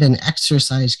 you could even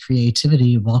exercise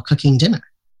creativity while cooking dinner.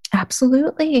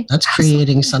 Absolutely. That's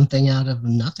creating something out of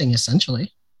nothing,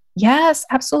 essentially. Yes,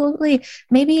 absolutely.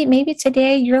 Maybe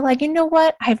today you're like, you know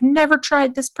what? I've never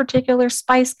tried this particular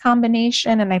spice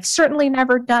combination, and I've certainly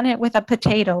never done it with a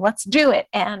potato. Let's do it.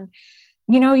 And,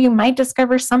 you might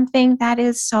discover something that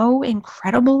is so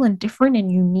incredible and different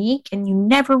and unique, and you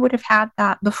never would have had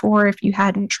that before if you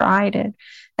hadn't tried it.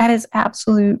 That is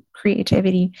absolute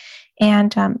creativity.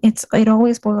 And it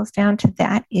always boils down to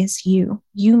that is you.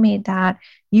 You made that.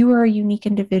 You are a unique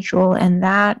individual, and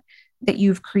that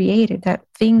you've created, that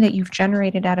thing that you've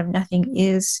generated out of nothing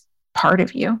is part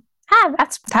of you.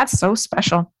 That's so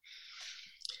special.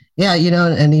 Yeah,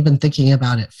 and even thinking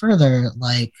about it further,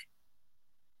 like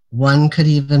one could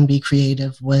even be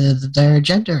creative with their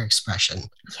gender expression.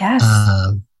 Yes.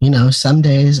 Some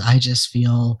days I just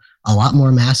feel a lot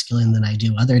more masculine than I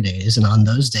do other days. And on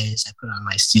those days, I put on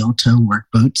my steel toe work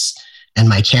boots and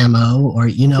my camo or,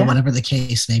 whatever the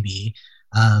case may be,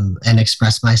 and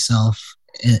express myself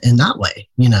in that way,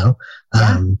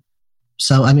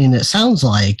 So, it sounds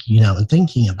like, in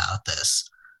thinking about this,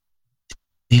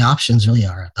 the options really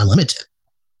are unlimited.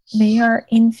 They are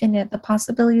infinite. The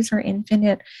possibilities are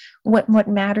infinite. What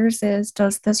matters is,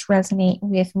 does this resonate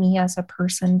with me as a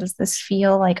person? Does this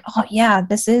feel like, oh yeah,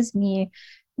 this is me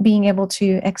being able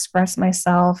to express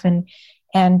myself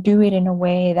and do it in a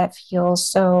way that feels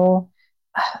so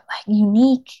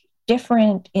unique,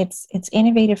 different. It's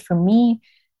innovative for me.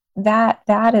 That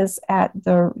is at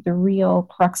the real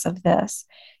crux of this.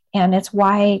 And it's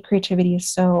why creativity is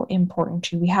so important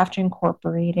too. We have to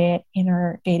incorporate it in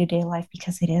our day-to-day life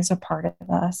because it is a part of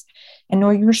us. And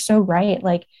Nor, you're so right.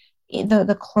 Like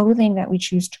the clothing that we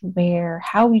choose to wear,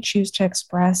 how we choose to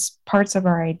express parts of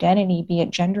our identity, be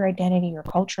it gender identity or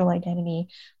cultural identity,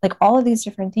 like all of these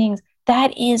different things,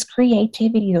 that is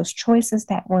creativity. Those choices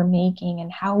that we're making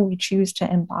and how we choose to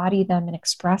embody them and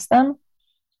express them,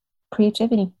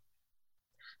 creativity.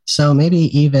 So maybe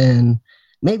even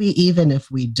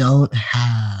if we don't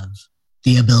have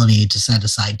the ability to set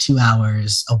aside 2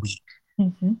 hours a week,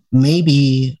 Mm-hmm.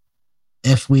 maybe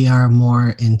if we are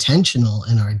more intentional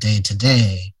in our day to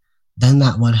day, then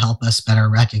that would help us better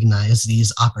recognize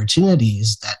these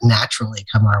opportunities that naturally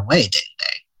come our way day to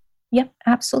day. Yep,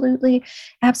 absolutely.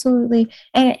 Absolutely.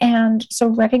 And so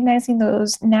recognizing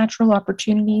those natural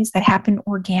opportunities that happen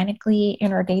organically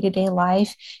in our day-to-day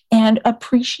life and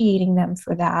appreciating them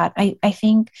for that. I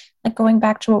think, like, going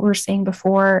back to what we were saying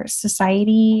before,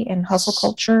 society and hustle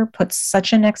culture puts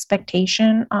such an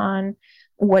expectation on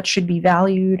what should be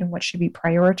valued and what should be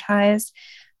prioritized,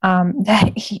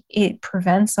 that it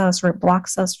prevents us or it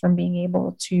blocks us from being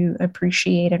able to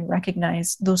appreciate and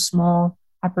recognize those small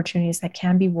opportunities that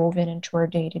can be woven into our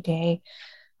day to day,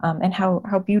 and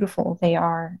how beautiful they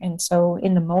are. And so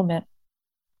in the moment,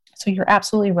 so you're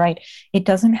absolutely right. It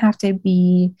doesn't have to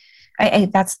be.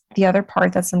 That's the other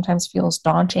part that sometimes feels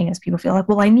daunting, is people feel like,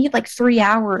 well, I need like 3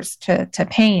 hours to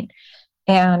paint,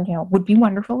 and would be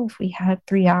wonderful if we had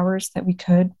 3 hours that we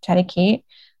could dedicate.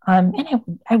 And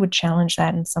I would challenge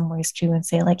that in some ways too, and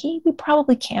say like, hey, we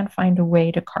probably can find a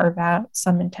way to carve out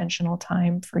some intentional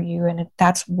time for you, and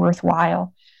that's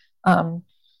worthwhile. Um,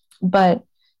 but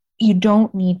you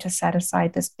don't need to set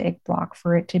aside this big block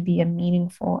for it to be a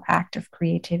meaningful act of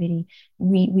creativity.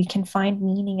 We can find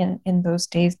meaning in those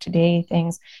days to day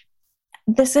things.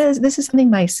 This is something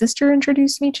my sister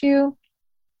introduced me to.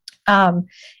 Um,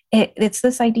 it's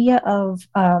this idea of,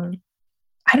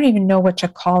 I don't even know what to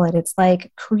call it. It's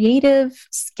like creative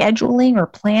scheduling or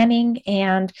planning.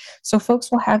 And so folks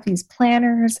will have these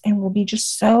planners and will be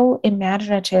just so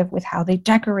imaginative with how they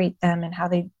decorate them and how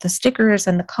the stickers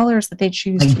and the colors that they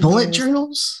choose Like to bullet use.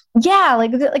 journals? Yeah,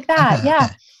 like that. Okay, Yeah.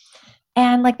 okay.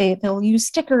 And like they'll use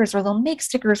stickers or they'll make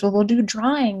stickers or they'll do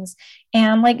drawings.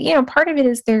 And like, part of it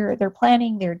is they're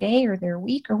planning their day or their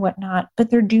week or whatnot, but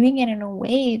they're doing it in a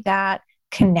way that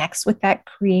connects with that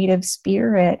creative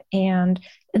spirit. And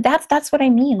that's what I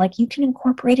mean. Like, you can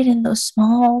incorporate it in those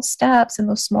small steps, in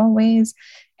those small ways,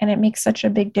 and it makes such a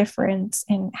big difference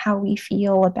in how we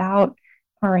feel about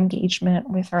our engagement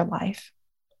with our life.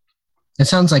 It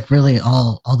sounds like really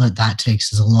all that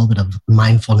takes is a little bit of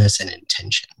mindfulness and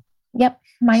intention. Yep.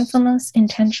 Mindfulness,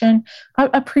 intention,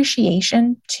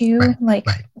 appreciation too, Right, like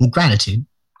right. And gratitude.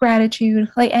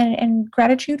 gratitude, like, and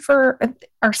gratitude for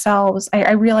ourselves.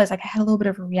 I realized, like, I had a little bit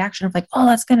of a reaction of like, oh,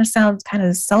 that's going to sound kind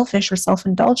of selfish or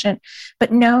self-indulgent.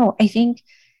 But no, I think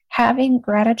having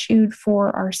gratitude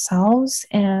for ourselves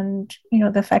and,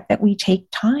 the fact that we take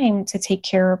time to take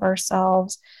care of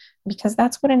ourselves, because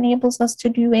that's what enables us to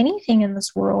do anything in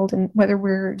this world. And whether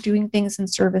we're doing things in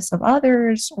service of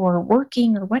others or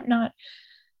working or whatnot,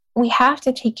 we have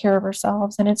to take care of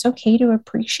ourselves, and it's okay to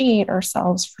appreciate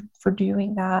ourselves for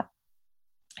doing that.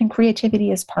 And creativity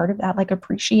is part of that. Like,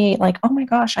 appreciate, like, oh my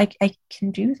gosh, I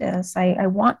can do this. I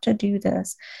want to do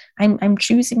this. I'm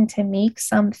choosing to make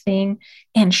something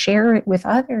and share it with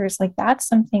others. Like, that's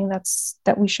something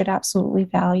that we should absolutely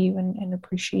value and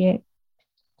appreciate.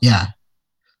 Yeah.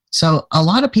 So a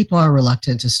lot of people are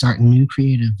reluctant to start new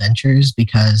creative ventures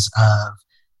because of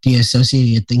the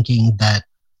associated thinking that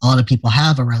a lot of people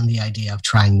have around the idea of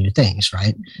trying new things,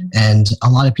 right? Mm-hmm. And a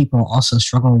lot of people also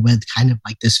struggle with kind of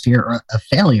like this fear of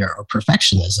failure or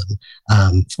perfectionism,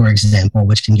 for example,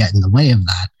 which can get in the way of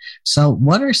that. So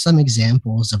what are some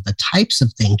examples of the types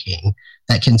of thinking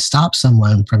that can stop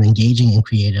someone from engaging in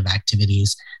creative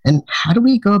activities? And how do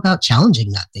we go about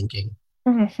challenging that thinking?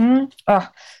 Mm-hmm. Oh,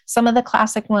 some of the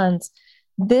classic ones.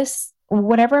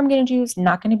 Whatever I'm going to do is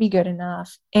not going to be good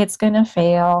enough. It's going to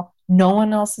fail. No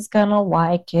one else is going to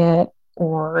like it,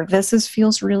 or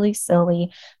feels really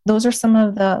silly. Those are some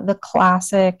of the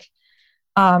classic,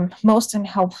 most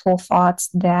unhelpful thoughts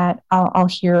that I'll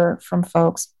hear from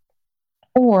folks.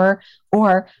 Or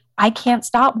I can't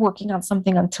stop working on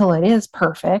something until it is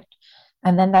perfect.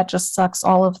 And then that just sucks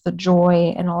all of the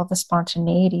joy and all of the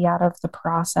spontaneity out of the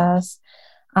process.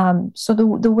 So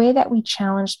the way that we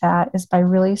challenge that is by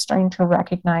really starting to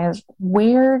recognize,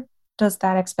 where does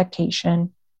that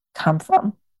expectation come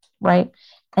from, right?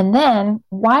 And then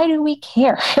why do we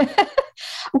care?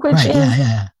 Which Right. is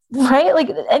Yeah. right.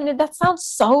 Like, and that sounds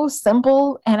so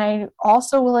simple. And I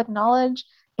also will acknowledge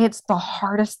it's the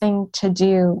hardest thing to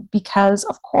do, because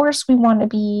of course we want to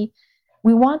be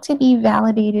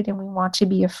validated and we want to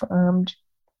be affirmed.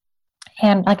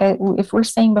 And if we're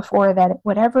saying before that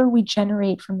whatever we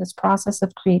generate from this process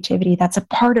of creativity, that's a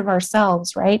part of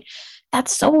ourselves, right?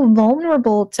 That's so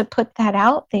vulnerable to put that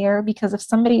out there, because if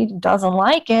somebody doesn't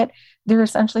like it, they're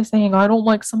essentially saying, I don't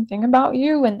like something about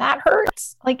you, and that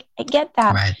hurts. Like, I get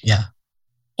that. Right. Yeah.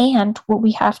 And what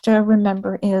we have to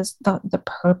remember is the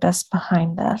purpose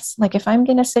behind this. Like, if I'm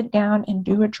going to sit down and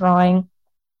do a drawing,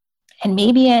 and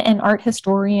maybe an art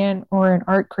historian or an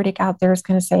art critic out there is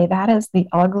going to say that is the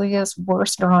ugliest,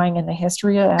 worst drawing in the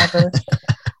history of ever.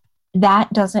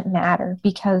 That doesn't matter,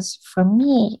 because for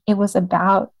me, it was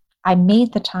about, I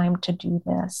made the time to do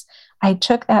this. I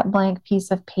took that blank piece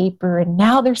of paper and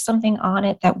now there's something on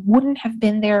it that wouldn't have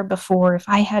been there before if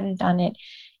I hadn't done it.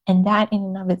 And that in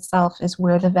and of itself is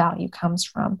where the value comes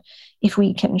from. If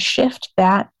we can shift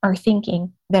that, our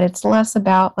thinking, that it's less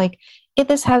about like, if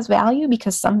this has value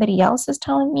because somebody else is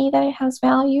telling me that it has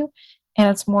value, and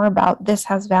it's more about, this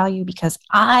has value because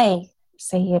I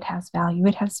say it has value,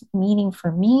 it has meaning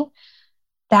for me.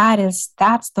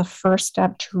 That's the first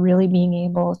step to really being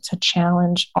able to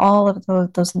challenge all of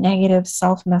those negative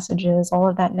self messages, all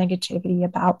of that negativity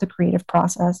about the creative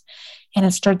process. And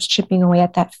it starts chipping away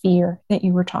at that fear that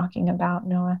you were talking about,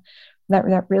 Noah,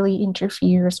 that really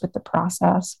interferes with the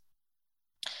process.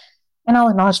 And I'll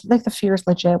acknowledge, like, the fear is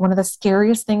legit. One of the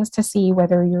scariest things to see,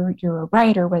 whether you're a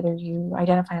writer, whether you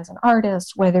identify as an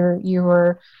artist, whether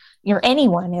you're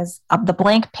anyone, is the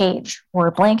blank page or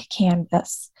a blank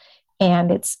canvas.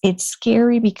 And it's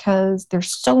scary because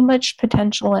there's so much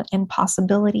potential and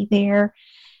possibility there.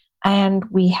 And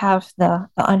we have the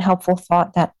unhelpful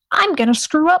thought that I'm going to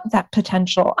screw up that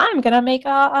potential. I'm going to make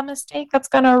a mistake that's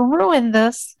going to ruin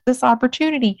this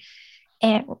opportunity.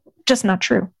 And just not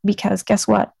true, because guess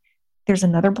what? There's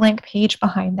another blank page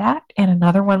behind that, and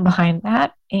another one behind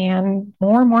that, and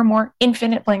more,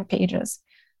 infinite blank pages.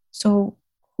 So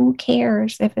who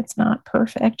cares if it's not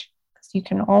perfect? Because you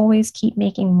can always keep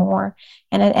making more.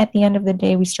 And at the end of the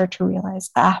day, we start to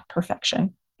realize,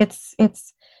 perfection. It's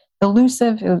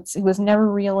elusive. It was never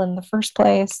real in the first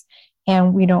place.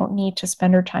 And we don't need to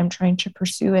spend our time trying to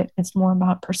pursue it. It's more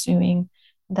about pursuing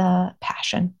the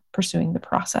passion, pursuing the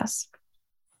process.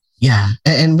 Yeah.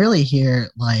 And really here,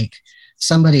 like,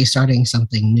 somebody starting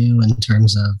something new in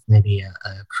terms of maybe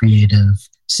a creative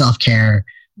self-care,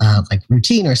 like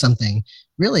routine or something,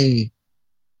 really,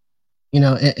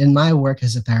 in my work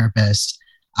as a therapist,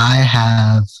 I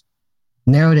have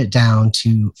narrowed it down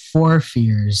to 4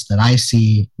 fears that I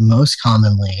see most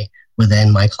commonly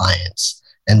within my clients.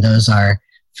 And those are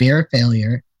fear of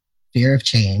failure, fear of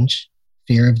change,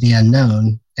 fear of the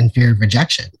unknown, and fear of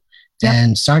rejection. Yep.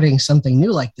 And starting something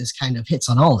new like this kind of hits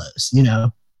on all those,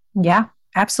 Yeah,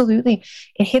 absolutely.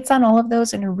 It hits on all of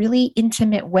those in a really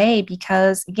intimate way,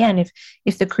 because again,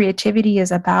 if the creativity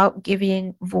is about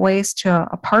giving voice to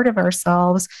a part of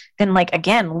ourselves, then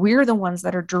again, we're the ones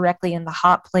that are directly in the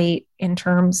hot plate in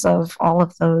terms of all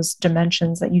of those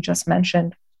dimensions that you just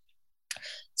mentioned.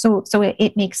 So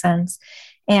it makes sense.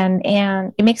 And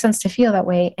it makes sense to feel that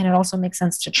way. And it also makes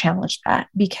sense to challenge that,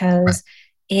 because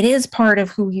it is part of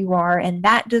who you are, and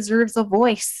that deserves a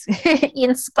voice.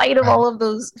 In spite of all of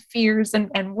those fears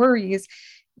and worries,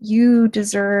 you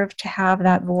deserve to have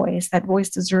that voice. That voice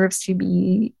deserves to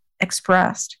be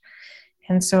expressed.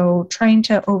 And so trying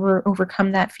to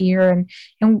overcome that fear,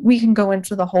 and we can go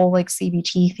into the whole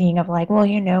CBT thing of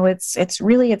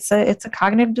it's a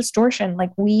cognitive distortion.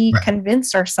 We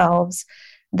convince ourselves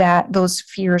that those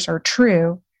fears are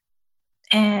true,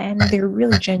 and they're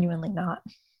really genuinely not.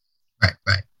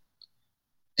 Right.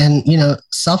 And,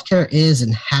 self-care is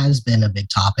and has been a big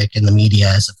topic in the media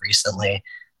as of recently.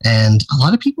 And a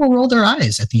lot of people roll their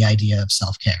eyes at the idea of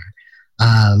self-care.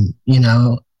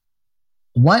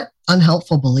 What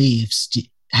unhelpful beliefs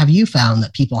have you found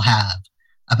that people have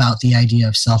about the idea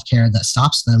of self-care that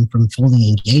stops them from fully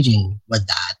engaging with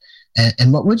that?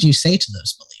 And what would you say to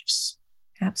those beliefs?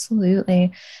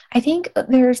 Absolutely. I think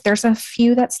there's a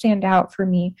few that stand out for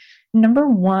me. Number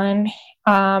one,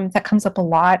 that comes up a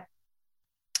lot,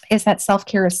 is that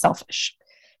self-care is selfish.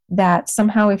 That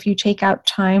somehow if you take out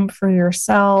time for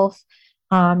yourself,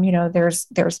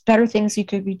 there's better things you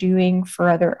could be doing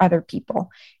for other people.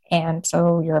 And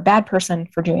so you're a bad person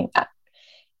for doing that.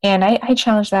 And I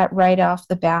challenge that right off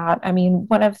the bat. I mean,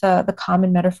 one of the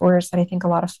common metaphors that I think a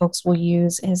lot of folks will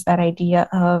use is that idea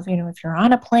of, if you're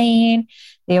on a plane,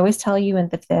 they always tell you,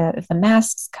 and if the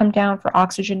masks come down for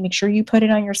oxygen, make sure you put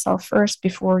it on yourself first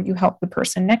before you help the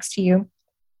person next to you.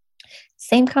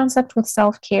 Same concept with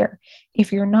self-care.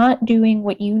 If you're not doing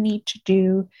what you need to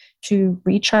do to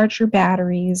recharge your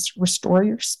batteries, restore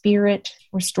your spirit,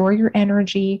 restore your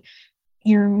energy,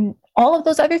 all of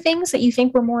those other things that you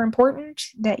think were more important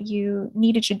that you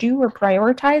needed to do or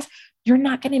prioritize, you're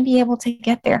not going to be able to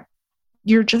get there.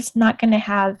 You're just not going to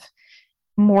have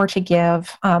more to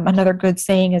give. Another good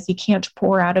saying is you can't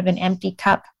pour out of an empty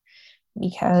cup,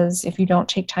 because if you don't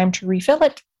take time to refill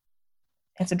it,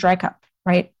 it's a dry cup,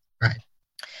 right? Right.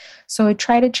 So I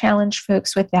try to challenge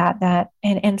folks with that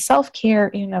and self-care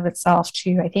in and of itself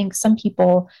too. I think some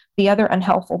people, the other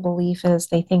unhelpful belief is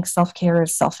they think self-care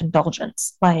is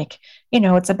self-indulgence. Like,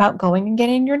 it's about going and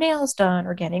getting your nails done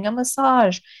or getting a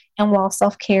massage. And while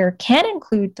self-care can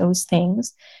include those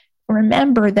things,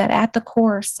 remember that at the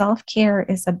core, self-care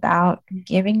is about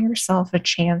giving yourself a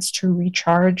chance to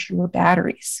recharge your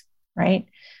batteries, right?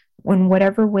 In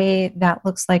whatever way that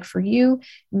looks like for you,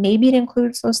 maybe it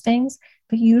includes those things.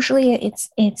 But usually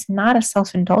it's not a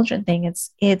self-indulgent thing.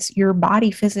 It's your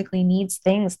body physically needs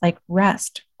things like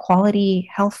rest, quality,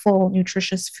 healthful,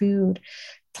 nutritious food,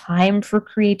 time for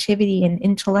creativity and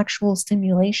intellectual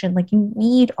stimulation. Like, you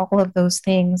need all of those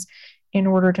things in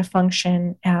order to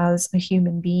function as a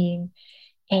human being.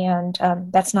 And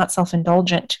that's not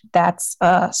self-indulgent. That's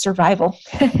survival.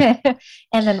 And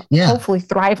then hopefully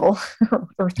thrival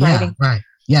or thriving. Yeah, right.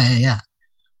 Yeah.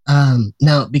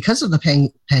 Now, because of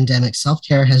the pandemic,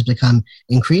 self-care has become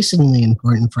increasingly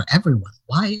important for everyone.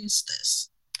 Why is this?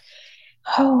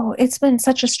 Oh, it's been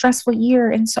such a stressful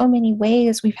year in so many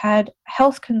ways. We've had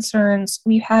health concerns.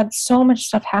 We've had so much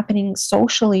stuff happening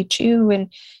socially too,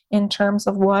 and in terms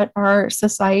of what our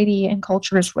society and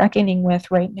culture is reckoning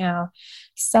with right now.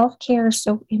 Self-care is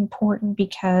so important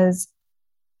because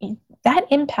that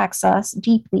impacts us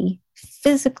deeply,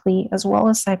 physically as well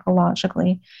as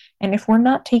psychologically. And if we're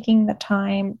not taking the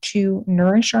time to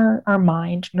nourish our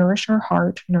mind, nourish our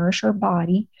heart, nourish our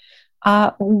body,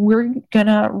 we're going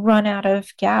to run out of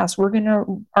gas. Our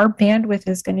bandwidth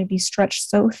is going to be stretched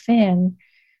so thin,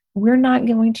 we're not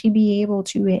going to be able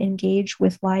to engage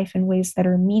with life in ways that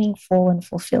are meaningful and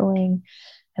fulfilling.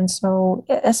 And so,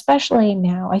 especially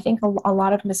now, I think a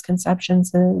lot of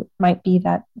misconceptions might be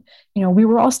that, we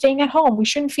were all staying at home. We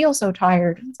shouldn't feel so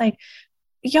tired. It's like,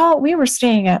 y'all, we were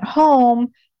staying at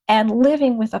home and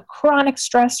living with a chronic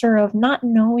stressor of not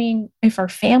knowing if our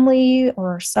family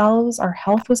or ourselves, our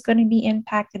health was going to be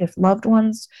impacted, if loved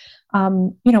ones,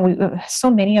 so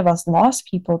many of us lost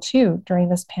people too during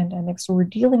this pandemic. So we're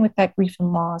dealing with that grief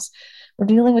and loss. We're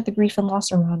dealing with the grief and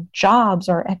loss around jobs,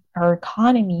 our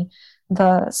economy,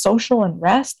 the social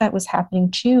unrest that was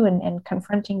happening too, and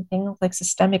confronting things like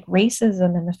systemic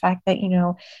racism and the fact that,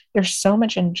 there's so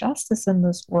much injustice in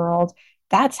this world.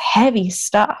 That's heavy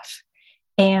stuff.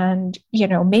 And,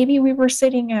 maybe we were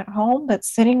sitting at home, but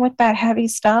sitting with that heavy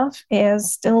stuff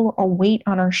is still a weight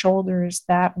on our shoulders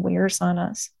that wears on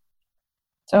us.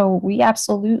 So we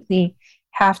absolutely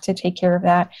have to take care of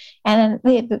that. And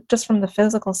then just from the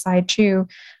physical side too,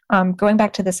 going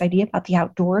back to this idea about the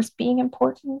outdoors being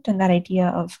important and that idea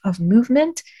of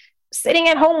movement, sitting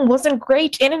at home wasn't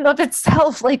great in and of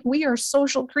itself. Like, we are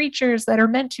social creatures that are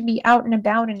meant to be out and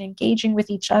about and engaging with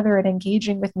each other and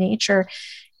engaging with nature.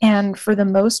 And for the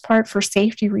most part, for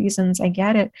safety reasons, I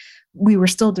get it, we were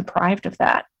still deprived of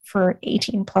that for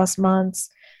 18 plus months.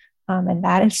 And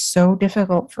that is so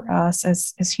difficult for us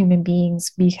as human beings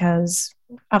because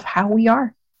of how we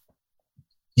are.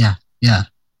 Yeah.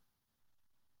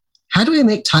 How do we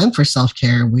make time for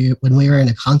self-care when we are in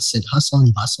a constant hustle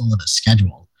and bustle of a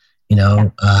schedule?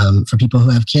 For people who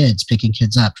have kids, picking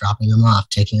kids up, dropping them off,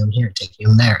 taking them here, taking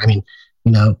them there. I mean,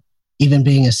 even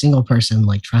being a single person,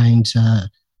 like trying to,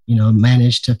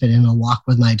 manage to fit in a walk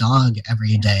with my dog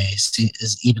every day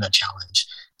is even a challenge.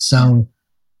 So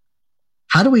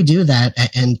how do we do that?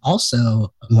 And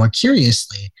also, more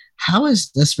curiously, how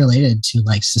is this related to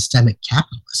like systemic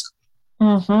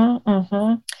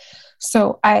capitalism?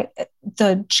 So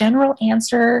the general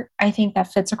answer, I think,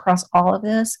 that fits across all of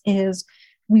this is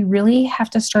we really have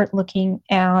to start looking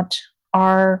at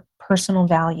our personal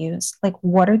values. Like,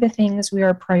 what are the things we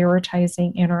are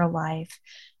prioritizing in our life?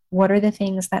 What are the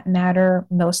things that matter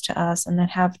most to us and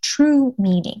that have true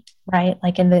meaning, right?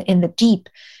 Like in the deep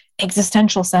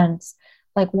existential sense,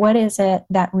 like what is it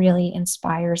that really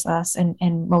inspires us and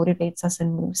motivates us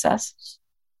and moves us?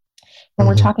 When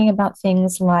we're talking about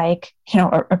things like,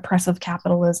 oppressive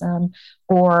capitalism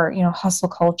or, hustle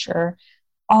culture,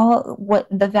 all what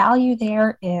the value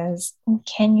there is,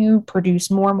 can you produce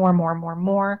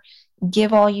more,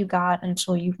 give all you got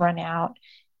until you run out,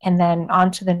 and then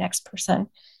on to the next person.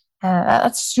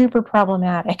 That's super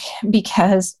problematic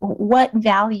because what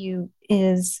value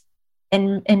is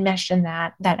enmeshed in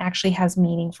that actually has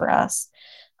meaning for us?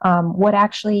 What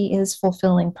actually is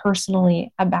fulfilling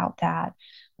personally about that?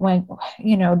 When,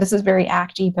 this is very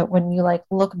acty, but when you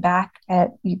look back at,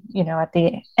 at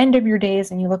the end of your days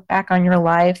and you look back on your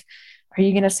life, are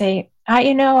you going to say,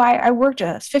 I worked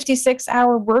a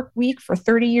 56-hour work week for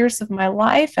 30 years of my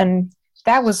life, and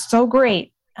that was so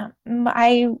great?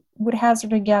 I would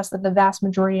hazard a guess that the vast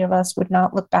majority of us would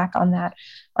not look back on that.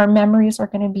 Our memories are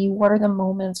going to be, what are the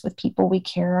moments with people we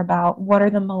care about? What are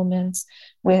the moments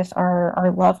with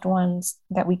our loved ones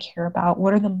that we care about?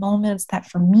 What are the moments that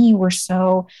for me were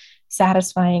so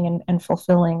satisfying and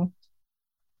fulfilling?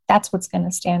 That's what's going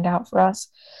to stand out for us.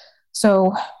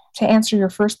 So to answer your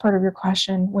first part of your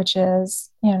question, which is,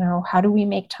 how do we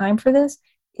make time for this?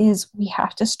 Is we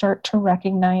have to start to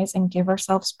recognize and give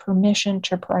ourselves permission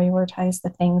to prioritize the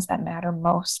things that matter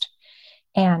most.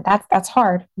 And that's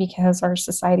hard because our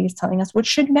society is telling us what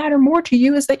should matter more to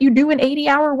you is that you do an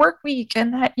 80-hour work week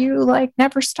and that you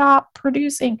never stop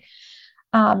producing.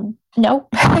 No,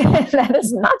 that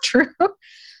is not true.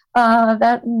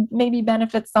 That maybe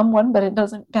benefits someone, but it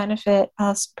doesn't benefit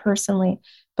us personally.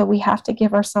 But we have to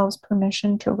give ourselves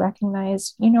permission to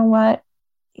recognize, what?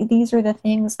 These are the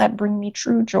things that bring me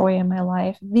true joy in my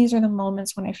life. These are the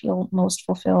moments when I feel most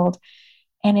fulfilled.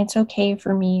 And it's okay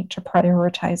for me to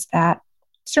prioritize that.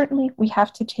 Certainly, we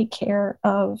have to take care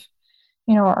of,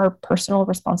 our personal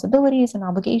responsibilities and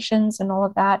obligations and all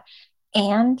of that.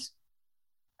 And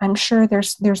I'm sure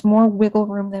there's more wiggle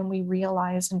room than we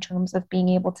realize in terms of being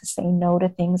able to say no to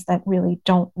things that really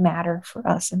don't matter for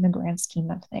us in the grand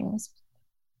scheme of things.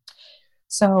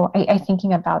 So I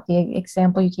thinking about the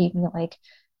example you gave me,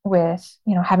 with,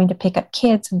 having to pick up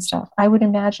kids and stuff. I would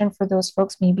imagine for those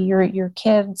folks, maybe your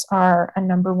kids are a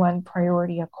number one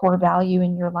priority, a core value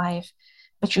in your life,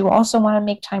 but you also want to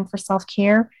make time for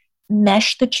self-care.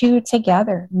 Mesh the two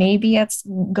together. Maybe it's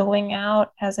going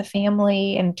out as a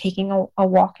family and taking a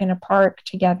walk in a park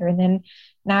together. And then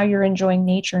now you're enjoying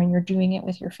nature and you're doing it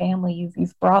with your family.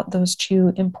 You've brought those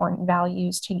two important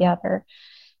values together.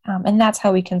 And that's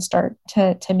how we can start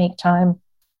to make time.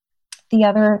 The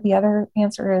other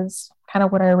answer is kind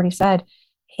of what I already said.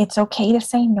 It's okay to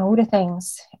say no to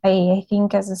things. I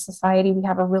think as a society, we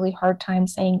have a really hard time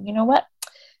saying, you know what,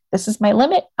 this is my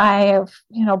limit. I have,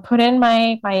 put in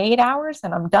my 8 hours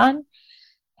and I'm done.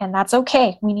 And that's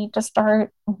okay. We need to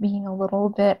start being a little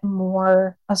bit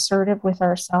more assertive with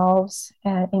ourselves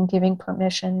and giving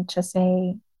permission to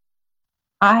say,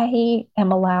 I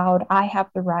am allowed, I have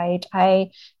the right,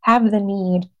 I have the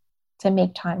need to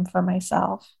make time for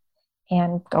myself.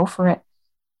 And go for it.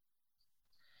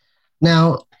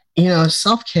 Now,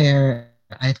 self-care,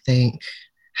 I think,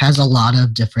 has a lot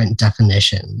of different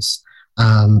definitions.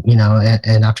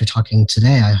 And after talking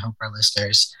today, I hope our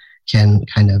listeners can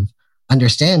kind of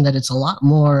understand that it's a lot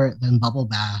more than bubble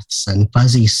baths and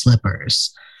fuzzy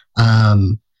slippers.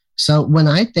 So when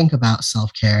I think about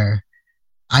self-care,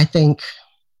 I think,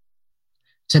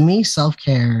 to me,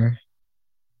 self-care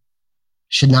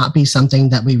should not be something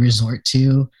that we resort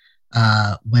to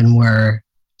when we're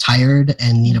tired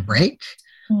and need a break,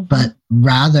 but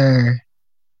rather,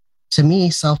 to me,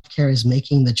 self-care is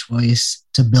making the choice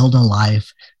to build a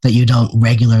life that you don't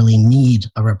regularly need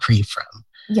a reprieve from.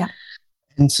 Yeah.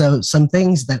 And so some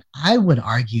things that I would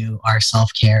argue are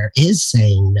self-care is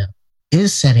saying no,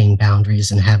 is setting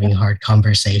boundaries and having hard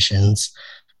conversations,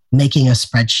 making a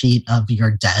spreadsheet of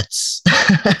your debts,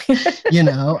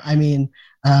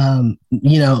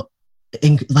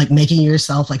 making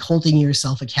yourself, holding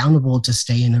yourself accountable to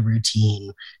stay in a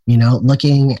routine,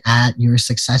 looking at your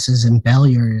successes and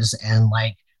failures and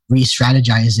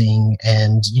re-strategizing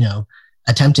and,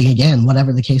 attempting again,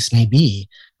 whatever the case may be.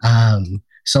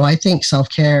 So I think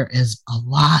self-care is a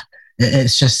lot.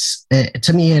 It's just,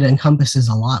 to me, it encompasses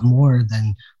a lot more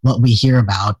than what we hear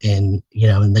about in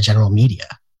the general media.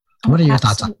 What are your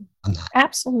thoughts on that?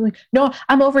 Absolutely. No,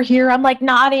 I'm over here. I'm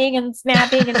nodding and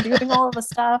snapping and doing all of the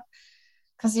stuff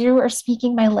because you are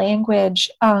speaking my language.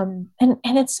 And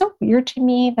it's so weird to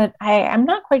me that I'm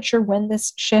not quite sure when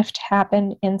this shift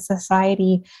happened in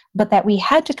society, but that we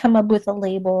had to come up with a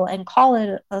label and call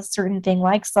it a certain thing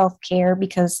like self-care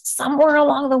because somewhere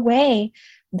along the way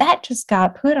that just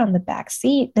got put on the back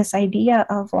seat. This idea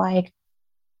of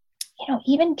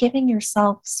even giving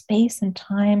yourself space and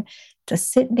time to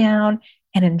sit down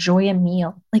and enjoy a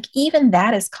meal. Like even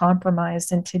that is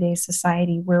compromised in today's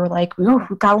society where like, oh,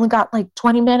 only got like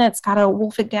 20 minutes, gotta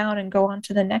wolf it down and go on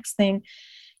to the next thing.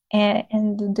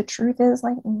 And the truth is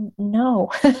like, no,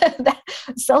 that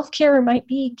self-care might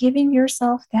be giving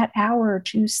yourself that hour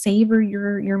to savor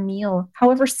your meal,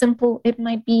 however simple it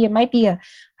might be. It might be a,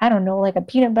 I don't know, like a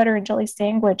peanut butter and jelly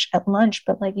sandwich at lunch,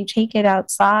 but like you take it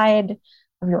outside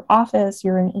of your office,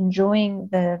 you're enjoying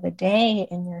the day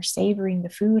and you're savoring the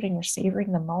food and you're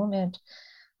savoring the moment.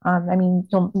 I mean,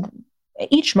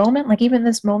 each moment, like even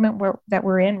this moment that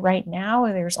we're in right now,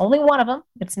 there's only one of them.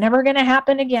 It's never going to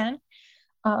happen again.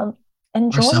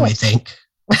 Enjoy or so it. we think.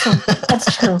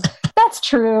 That's true. That's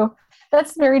true.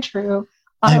 That's very true.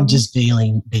 I'm just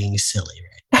being silly,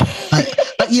 right?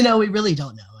 But we really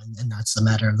don't know, and that's the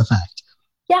matter of the fact.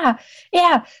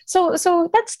 Yeah. So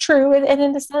that's true. And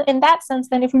in that sense,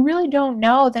 then if we really don't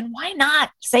know, then why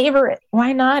not savor it?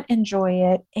 Why not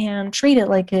enjoy it and treat it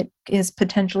like it is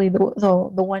potentially the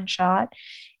one shot?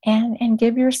 And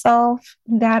give yourself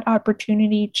that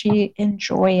opportunity to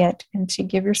enjoy it and to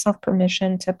give yourself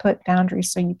permission to put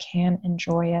boundaries so you can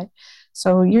enjoy it.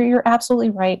 So you're absolutely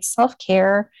right.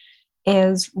 Self-care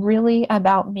is really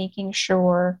about making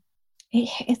sure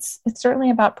it's certainly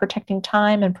about protecting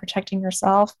time and protecting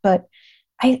yourself, but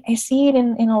I see it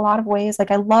in a lot of ways.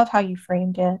 Like I love how you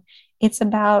framed it. It's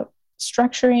about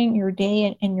structuring your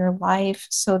day and your life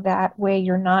so that way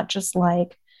you're not just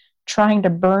like trying to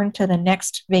burn to the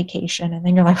next vacation and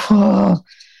then you're like, oh,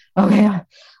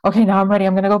 okay, now I'm ready,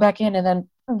 I'm going to go back in, and then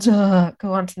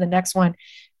go on to the next one.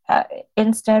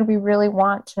 Instead, we really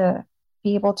want to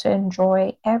be able to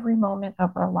enjoy every moment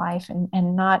of our life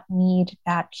and not need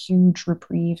that huge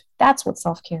reprieve. That's what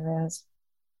self-care is.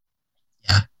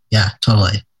 Yeah,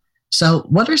 totally. So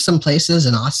what are some places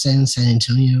in Austin, San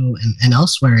Antonio, and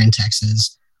elsewhere in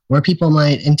Texas where people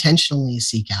might intentionally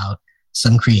seek out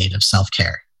some creative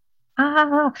self-care?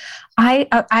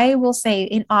 I will say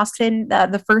in Austin,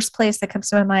 the first place that comes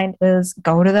to my mind is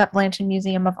go to that Blanton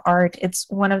Museum of Art. It's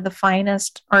one of the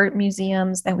finest art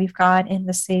museums that we've got in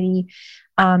the city.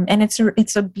 And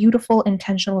it's a beautiful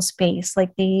intentional space.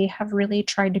 Like they have really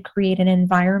tried to create an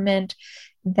environment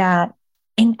that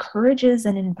encourages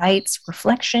and invites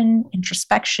reflection,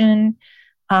 introspection.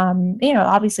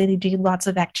 Obviously they do lots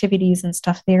of activities and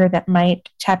stuff there that might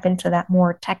tap into that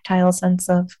more tactile sense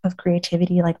of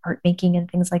creativity, like art making and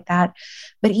things like that.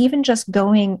 But even just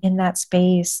going in that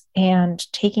space and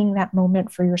taking that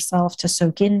moment for yourself to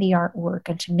soak in the artwork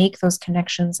and to make those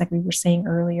connections, like we were saying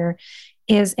earlier,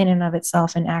 is in and of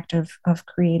itself an act of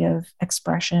creative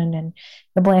expression. And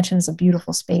the Blanton is a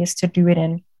beautiful space to do it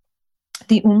in.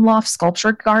 The Umlauf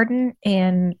Sculpture Garden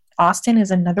in Austin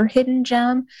is another hidden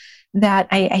gem that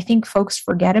I think folks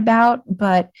forget about,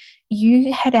 but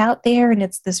you head out there and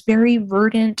it's this very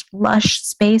verdant, lush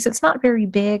space. It's not very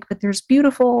big, but there's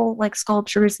beautiful like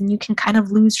sculptures and you can kind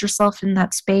of lose yourself in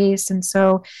that space. And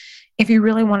so if you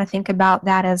really want to think about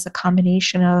that as a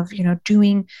combination of,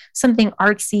 doing something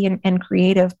artsy and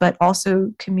creative, but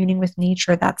also communing with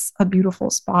nature, that's a beautiful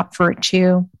spot for it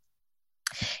too.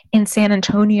 In San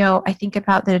Antonio, I think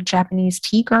about the Japanese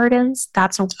tea gardens.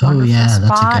 That's a wonderful spot.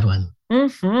 That's a good one.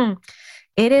 Mm-hmm.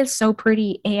 It is so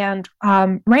pretty. And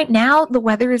right now, the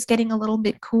weather is getting a little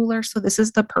bit cooler. So this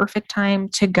is the perfect time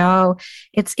to go.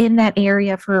 It's in that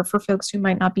area for folks who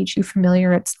might not be too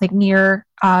familiar. It's like near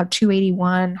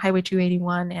 281, Highway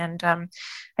 281. And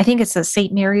I think it's the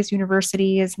St. Mary's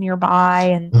University is nearby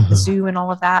and the zoo and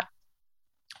all of that.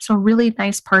 So a really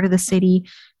nice part of the city.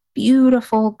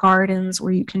 Beautiful gardens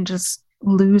where you can just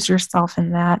lose yourself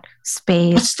in that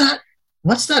space.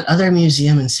 What's that other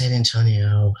museum in San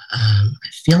Antonio? I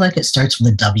feel like it starts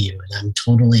with a W, and I'm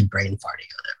totally brain farting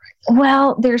on it right now.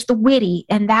 Well, there's the Whitty,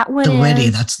 and that one Whitty,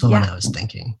 that's the one I was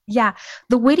thinking. Yeah,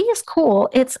 the Whitty is cool.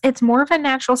 It's more of a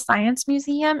natural science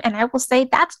museum, and I will say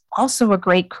that's also a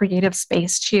great creative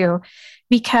space too,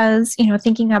 because,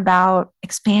 thinking about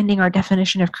expanding our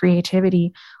definition of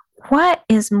creativity, what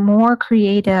is more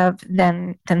creative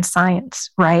than science,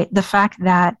 right? The fact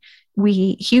that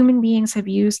we human beings have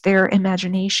used their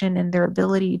imagination and their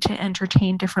ability to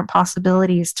entertain different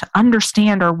possibilities to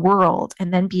understand our world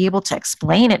and then be able to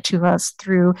explain it to us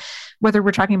through whether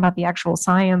we're talking about the actual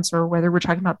science or whether we're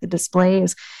talking about the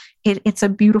displays. It's a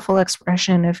beautiful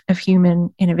expression of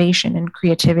human innovation and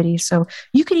creativity. So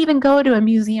you could even go to a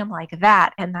museum like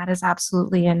that, and that is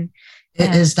absolutely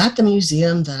Is that the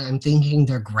museum that I'm thinking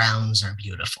their grounds are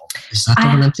beautiful? Is that the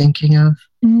one I'm thinking of?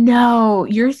 No,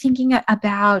 you're thinking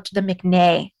about the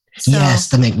McNay. Yes,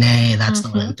 the McNay. That's the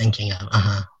one I'm thinking of.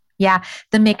 Yeah,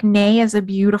 the McNay is a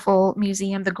beautiful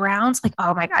museum. The grounds, like,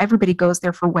 oh my God, everybody goes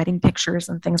there for wedding pictures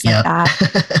and things like Yep.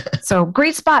 that. So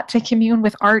great spot to commune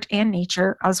with art and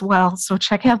nature as well. So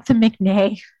check out the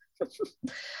McNay.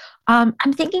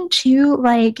 I'm thinking too,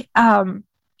 like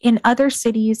in other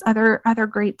cities, other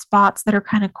great spots that are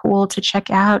kind of cool to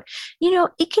check out.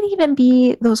 It can even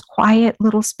be those quiet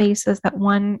little spaces that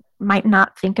one might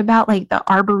not think about, like the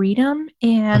Arboretum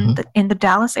Mhm. in the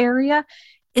Dallas area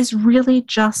is really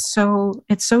just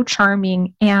it's so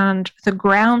charming. And the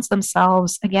grounds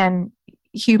themselves, again,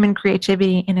 human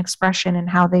creativity and expression and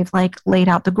how they've like laid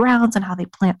out the grounds and how they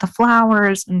plant the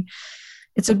flowers. And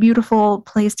it's a beautiful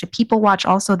place to people watch.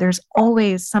 Also, there's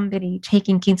always somebody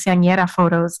taking quinceañera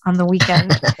photos on the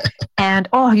weekend. And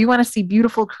you want to see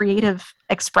beautiful creative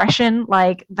expression,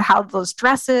 like how those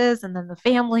dresses and then the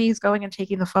families going and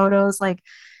taking the photos. Like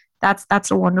that's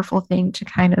a wonderful thing to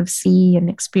kind of see and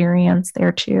experience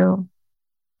there too.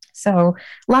 So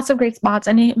lots of great spots,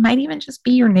 and it might even just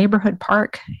be your neighborhood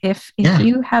park. If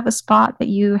you have a spot that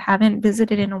you haven't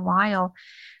visited in a while,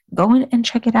 go in and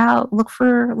check it out. Look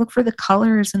for the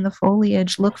colors and the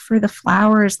foliage. Look for the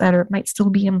flowers that might still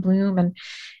be in bloom,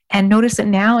 and notice it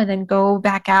now, and then go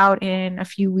back out in a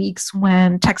few weeks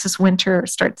when Texas winter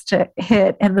starts to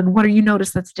hit. And then what do you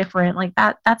notice that's different? Like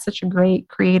that's such a great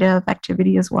creative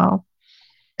activity as well.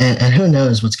 And who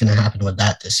knows what's going to happen with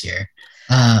that this year.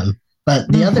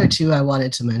 But the other two I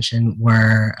wanted to mention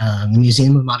were the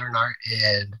Museum of Modern Art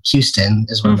in Houston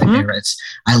is one of my favorites.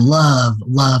 I love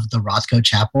the Rothko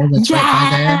Chapel that's right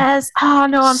by there. Yes. Oh,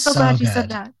 no, I'm so glad you said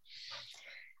that.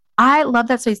 I love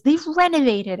that space. They've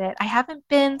renovated it. I haven't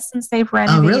been since they've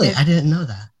renovated. Oh, really? I didn't know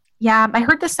that. Yeah, I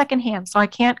heard this secondhand, so I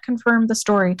can't confirm the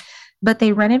story. But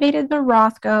they renovated the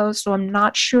Rothko, so I'm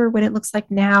not sure what it looks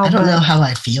like now. I don't know how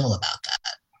I feel about that.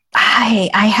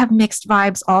 I have mixed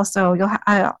vibes also.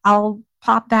 I'll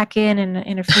pop back in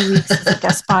a few weeks as a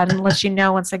guest spot and let you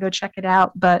know once I go check it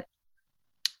out. But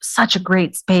such a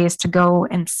great space to go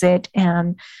and sit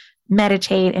and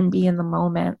meditate and be in the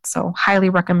moment. So highly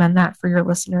recommend that for your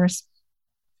listeners.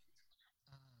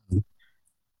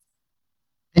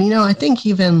 And I think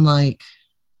even like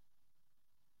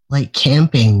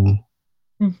camping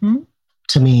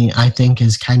to me, I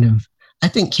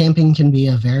think camping can be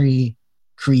a very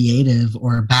creative,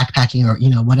 or backpacking, or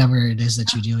whatever it is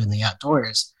that you do in the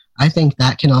outdoors. I think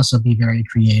that can also be very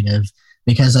creative,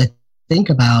 because I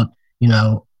think about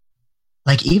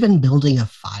like even building a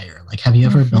fire. Like, have you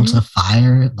ever built a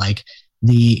fire? Like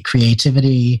the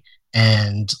creativity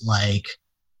and like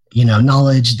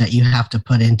knowledge that you have to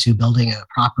put into building a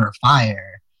proper fire,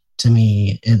 to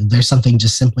me, there's something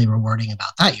just simply rewarding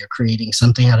about that. You're creating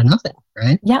something out of nothing,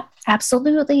 right? Yeah,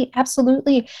 absolutely.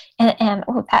 And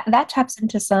that taps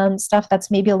into some stuff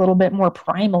that's maybe a little bit more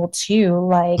primal too.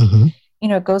 Like,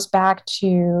 it goes back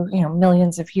to,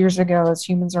 millions of years ago as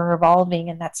humans are evolving,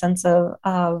 and that sense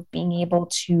of being able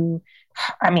to,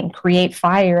 create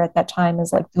fire at that time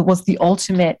was the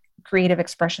ultimate creative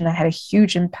expression that had a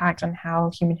huge impact on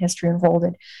how human history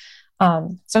unfolded.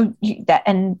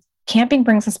 And camping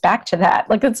brings us back to that.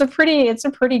 Like it's a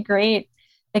pretty great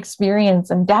experience,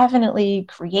 and definitely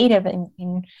creative.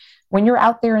 And when you're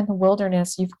out there in the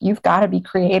wilderness, you've got to be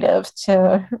creative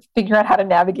to figure out how to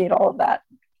navigate all of that.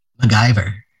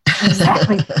 MacGyver.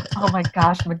 Exactly. Oh my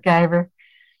gosh, MacGyver.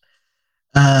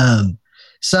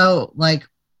 So like,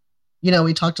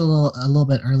 we talked a little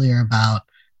bit earlier about,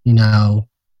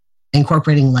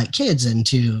 incorporating like kids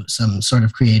into some sort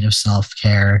of creative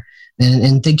self-care,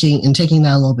 and taking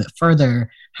that a little bit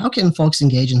further. How can folks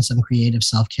engage in some creative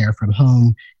self-care from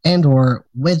home and or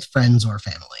with friends or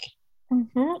family?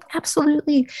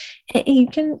 Absolutely. You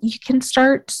can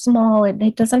start small.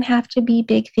 It doesn't have to be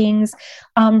big things.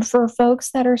 For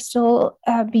folks that are still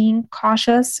being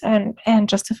cautious and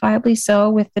justifiably so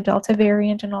with the Delta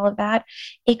variant and all of that,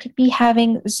 it could be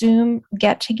having Zoom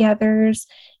get-togethers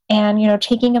and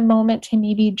taking a moment to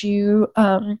maybe do.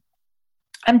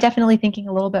 I'm definitely thinking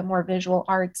a little bit more visual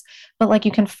arts, but like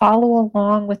you can follow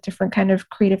along with different kind of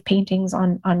creative paintings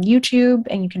on YouTube,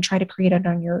 and you can try to create it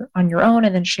on your own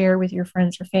and then share with your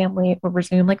friends or family over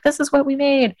Zoom. Like, this is what we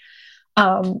made.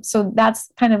 So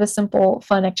that's kind of a simple,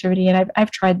 fun activity. And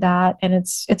I've tried that, and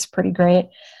it's pretty great.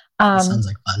 That sounds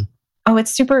like fun. Oh,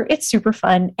 it's super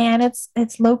fun, and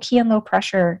it's low key and low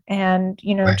pressure. And,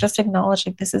 Right. Just acknowledge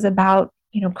like this is about,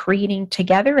 creating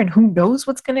together, and who knows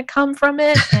what's going to come from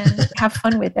it, and have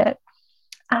fun with it.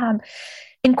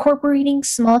 Incorporating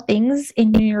small things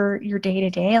in your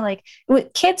day-to-day, like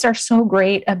kids are so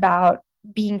great about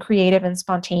being creative and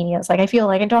spontaneous. Like, I feel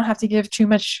like I don't have to give too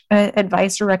much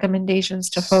advice or recommendations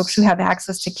to folks who have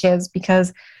access to kids,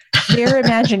 because their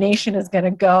imagination is going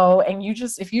to go. And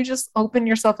if you just open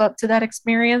yourself up to that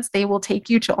experience, they will take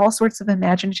you to all sorts of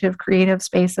imaginative, creative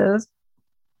spaces.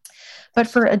 But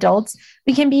for adults,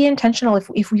 we can be intentional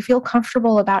if we feel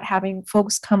comfortable about having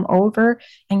folks come over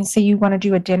and say you want to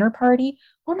do a dinner party.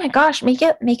 Oh my gosh, make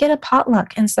it a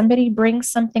potluck and somebody brings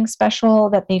something special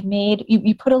that they've made.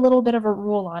 You put a little bit of a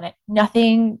rule on it.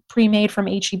 Nothing pre-made from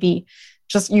HEB.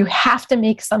 Just you have to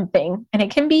make something. And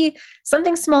it can be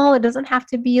something small. It doesn't have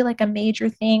to be like a major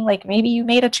thing. Like maybe you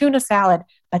made a tuna salad,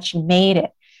 but you made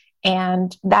it.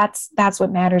 And that's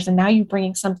what matters. And now you're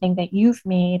bringing something that you've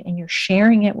made and you're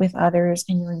sharing it with others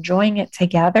and you're enjoying it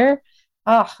together.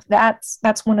 Oh, that's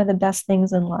one of the best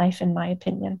things in life, in my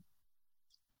opinion.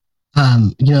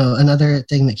 Another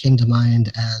thing that came to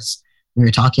mind as we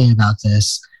were talking about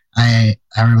this, I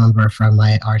remember from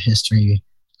my art history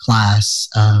class,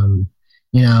 and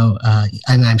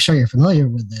I'm sure you're familiar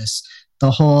with this, the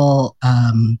whole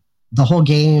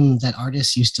game that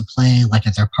artists used to play, like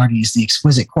at their parties, the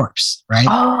Exquisite Corpse, right?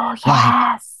 Oh,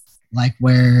 yes. Like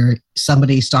where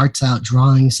somebody starts out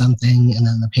drawing something and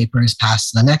then the paper is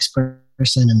passed to the next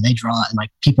person and they draw it and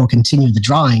like people continue the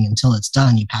drawing until it's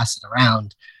done. You pass it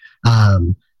around.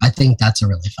 I think that's a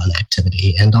really fun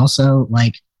activity and also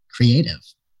like creative.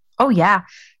 Oh, yeah.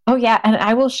 Oh, yeah. And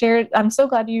I will share. I'm so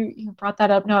glad you brought that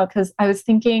up, Noah, because I was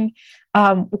thinking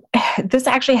this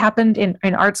actually happened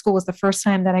in art school. Was the first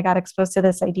time that I got exposed to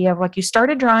this idea of like you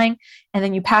start a drawing and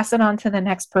then you pass it on to the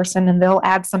next person and they'll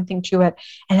add something to it.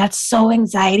 And that's so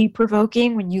anxiety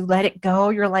provoking when you let it go.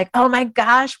 You're like, oh my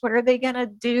gosh, what are they going to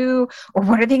do? Or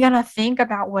what are they going to think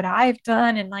about what I've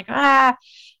done? And like,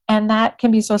 and that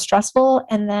can be so stressful.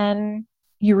 And then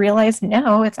you realize,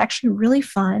 no, it's actually really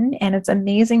fun and it's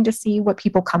amazing to see what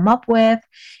people come up with.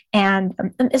 And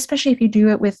especially if you do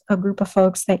it with a group of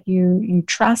folks that you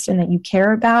trust and that you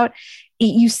care about,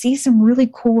 you see some really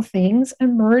cool things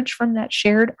emerge from that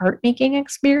shared art making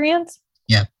experience.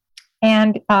 Yeah.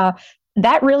 And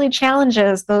that really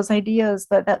challenges those ideas,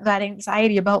 that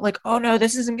anxiety about like, oh no,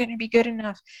 this isn't going to be good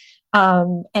enough.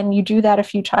 And you do that a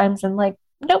few times and like,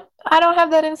 nope, I don't have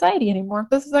that anxiety anymore.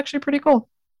 This is actually pretty cool.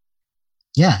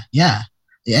 Yeah.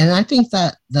 And I think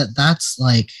that's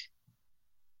like,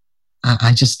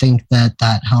 I just think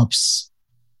that helps.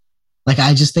 Like,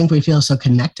 I just think we feel so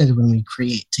connected when we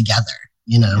create together,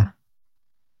 Yeah.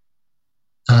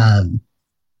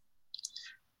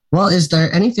 Well, is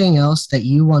there anything else that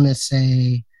you want to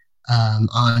say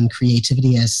on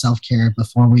creativity as self-care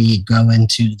before we go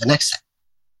into the next segment?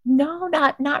 No,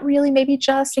 not really. Maybe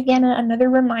just again another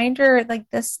reminder, like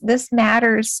this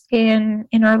matters in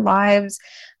our lives,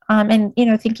 and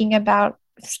thinking about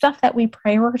stuff that we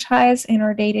prioritize in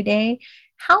our day to day.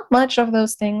 How much of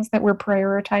those things that we're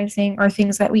prioritizing are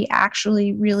things that we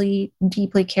actually really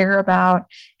deeply care about,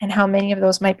 and how many of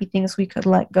those might be things we could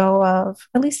let go of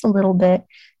at least a little bit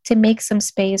to make some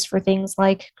space for things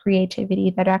like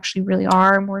creativity that actually really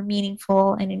are more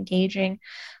meaningful and engaging.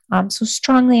 So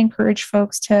strongly encourage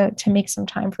folks to make some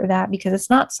time for that because it's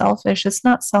not selfish, it's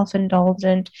not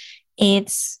self-indulgent,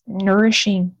 it's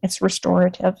nourishing, it's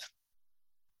restorative.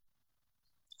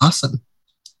 Awesome.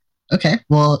 Okay,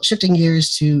 well, shifting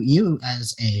gears to you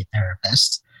as a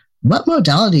therapist, what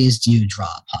modalities do you draw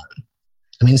upon?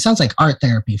 I mean, it sounds like art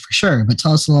therapy for sure, but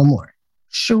tell us a little more.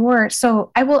 Sure. So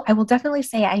I will definitely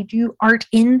say I do art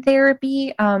in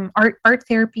therapy. Art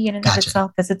therapy in and of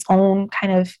itself is its own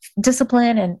kind of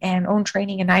discipline and own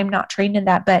training, and I'm not trained in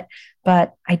that,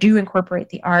 but I do incorporate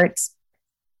the arts.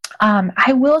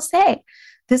 I will say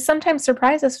this sometimes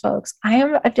surprises folks. I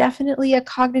am definitely a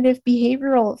cognitive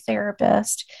behavioral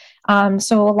therapist.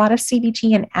 So a lot of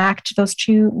CBT and ACT, those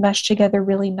two mesh together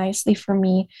really nicely for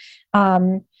me.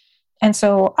 And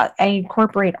so I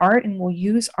incorporate art and will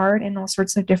use art in all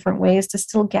sorts of different ways to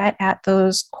still get at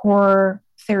those core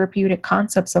therapeutic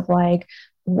concepts of like,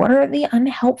 what are the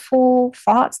unhelpful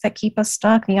thoughts that keep us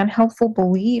stuck, the unhelpful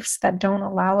beliefs that don't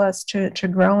allow us to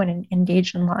grow and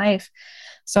engage in life.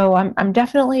 So I'm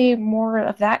definitely more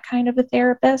of that kind of a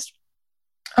therapist,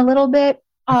 a little bit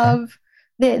of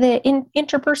the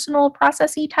interpersonal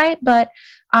processy type, but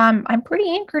I'm pretty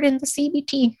anchored in the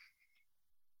CBT.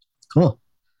 Cool.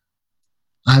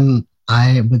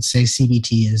 I would say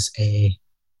CBT is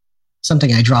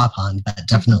something I draw upon, but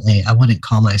definitely I wouldn't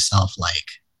call myself like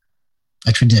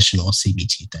a traditional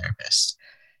CBT therapist.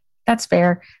 That's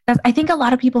fair. I think a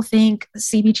lot of people think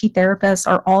CBT therapists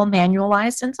are all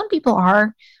manualized, and some people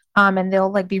are, and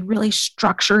they'll like be really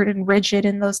structured and rigid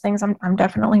in those things. I'm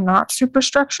definitely not super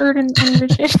structured and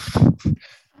rigid.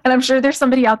 And I'm sure there's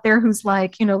somebody out there who's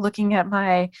like, looking at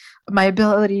my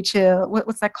ability to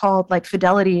what's that called? Like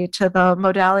fidelity to the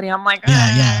modality. I'm like,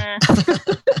 yeah.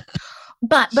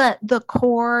 But the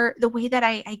core, the way that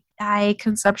I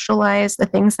conceptualize the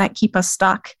things that keep us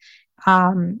stuck,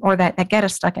 or that get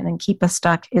us stuck and then keep us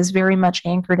stuck, is very much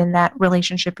anchored in that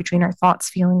relationship between our thoughts,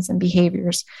 feelings, and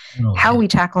behaviors. How we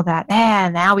tackle that,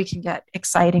 and now we can get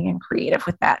exciting and creative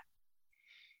with that.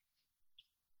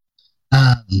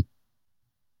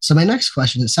 So my next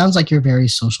question, it sounds like you're very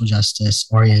social justice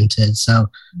oriented. So,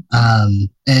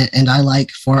 and I like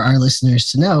for our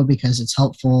listeners to know, because it's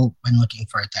helpful when looking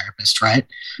for a therapist, right?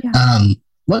 Yeah.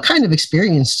 What kind of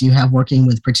experience do you have working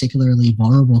with particularly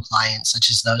vulnerable clients,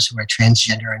 such as those who are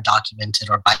transgender, undocumented,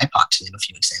 or BIPOC, to name a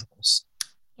few examples?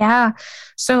 Yeah.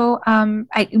 So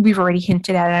we've already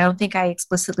hinted at it. I don't think I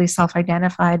explicitly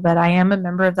self-identified, but I am a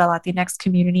member of the Latinx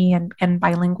community and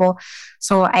bilingual.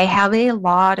 So I have a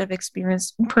lot of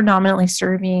experience predominantly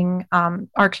serving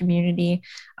our community,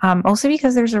 also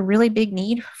because there's a really big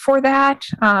need for that,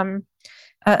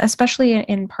 especially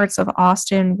in parts of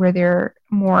Austin where they're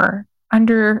more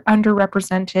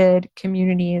underrepresented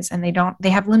communities, and they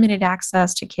have limited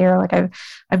access to care. Like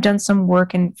I've done some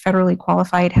work in federally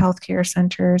qualified healthcare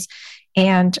centers,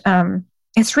 and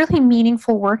it's really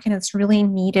meaningful work, and it's really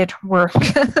needed work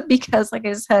because, like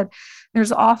I said,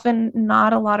 there's often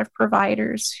not a lot of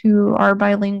providers who are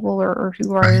bilingual or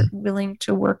who are willing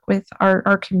to work with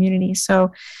our community.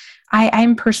 So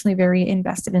I'm personally very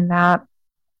invested in that.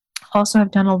 Also,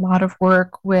 I've done a lot of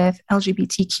work with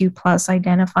LGBTQ plus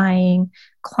identifying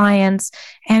clients.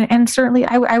 And certainly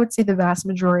I would say the vast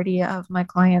majority of my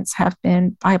clients have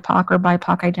been BIPOC or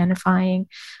BIPOC identifying.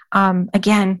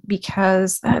 Again,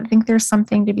 because I think there's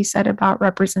something to be said about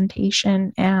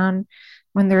representation, and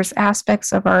when there's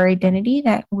aspects of our identity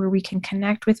where we can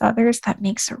connect with others, that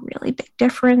makes a really big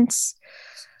difference.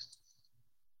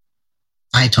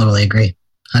 I totally agree.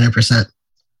 100%.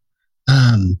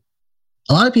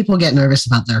 A lot of people get nervous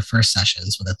about their first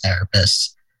sessions with a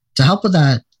therapist. To help with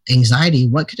that anxiety,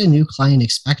 what could a new client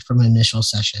expect from an initial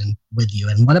session with you?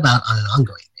 And what about on an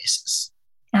ongoing basis?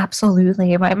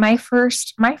 Absolutely. My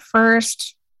first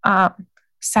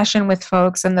session with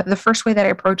folks, and the first way that I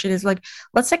approach it is like,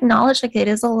 let's acknowledge like it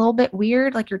is a little bit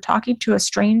weird. Like you're talking to a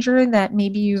stranger that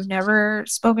maybe you've never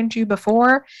spoken to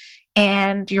before,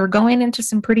 and you're going into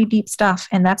some pretty deep stuff,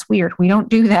 and that's weird. We don't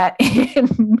do that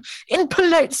in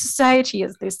polite society,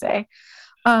 as they say.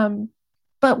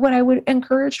 But what I would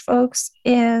encourage folks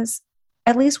is,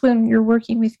 at least when you're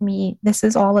working with me, this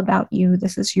is all about you.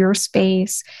 This is your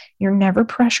space. You're never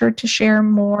pressured to share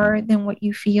more than what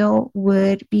you feel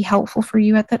would be helpful for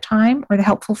you at the time, or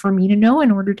helpful for me to know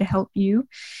in order to help you.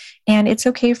 And it's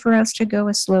okay for us to go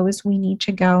as slow as we need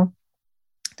to go.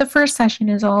 The first session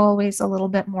is always a little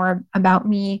bit more about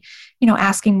me,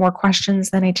 asking more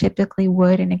questions than I typically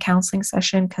would in a counseling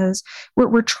session, because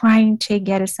we're trying to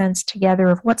get a sense together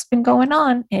of what's been going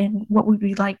on and what would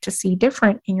we like to see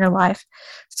different in your life.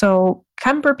 So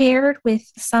come prepared with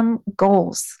some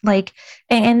goals,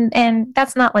 and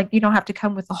that's not like you don't have to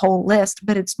come with a whole list,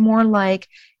 but it's more like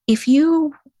if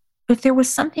there was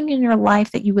something in your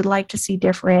life that you would like to see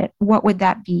different, what would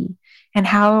that be? And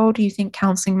how do you think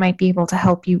counseling might be able to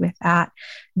help you with that?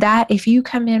 That if you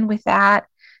come in with that,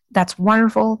 that's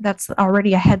wonderful. That's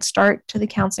already a head start to the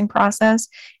counseling process.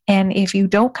 And if you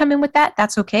don't come in with that,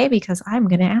 that's okay, because I'm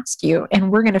going to ask you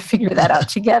and we're going to figure that out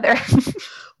together.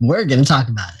 We're going to talk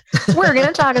about it. We're going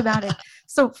to talk about it.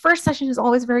 So first session is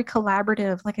always very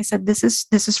collaborative. Like I said, this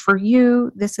is for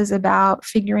you. This is about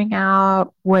figuring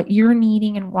out what you're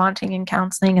needing and wanting in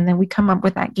counseling. And then we come up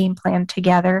with that game plan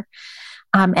together.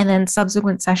 And then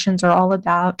subsequent sessions are all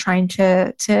about trying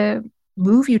to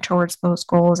move you towards those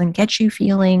goals and get you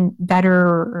feeling better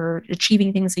or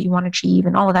achieving things that you want to achieve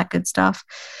and all of that good stuff.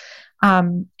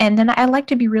 And then I like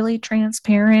to be really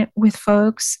transparent with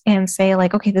folks and say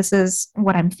like, okay, this is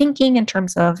what I'm thinking in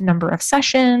terms of number of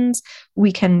sessions.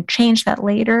 We can change that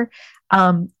later.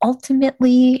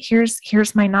 Ultimately,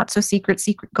 here's my not so secret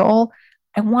goal.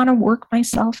 I want to work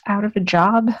myself out of a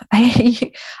job.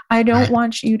 I don't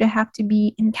want you to have to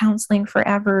be in counseling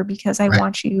forever, because I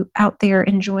want you out there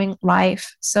enjoying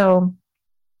life. So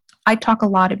I talk a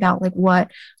lot about like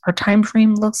what our time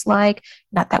frame looks like,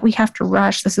 not that we have to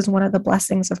rush. This is one of the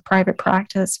blessings of private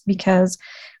practice, because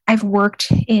I've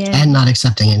worked in... And not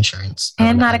accepting insurance.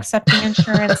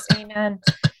 Amen.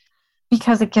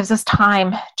 Because it gives us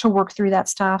time to work through that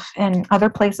stuff. And other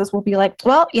places will be like,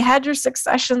 well, you had your 6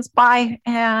 sessions, bye.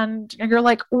 And you're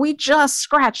like, we just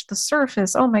scratched the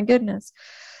surface. Oh my goodness.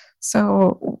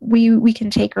 So we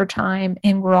can take our time,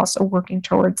 and we're also working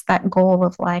towards that goal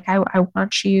of like, I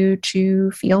want you to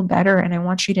feel better, and I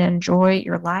want you to enjoy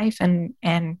your life and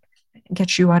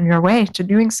get you on your way to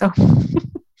doing so.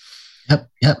 Yep,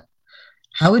 yep.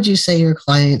 How would you say your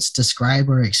clients describe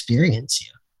or experience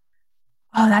you?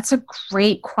 Oh, that's a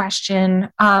great question.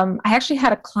 I actually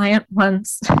had a client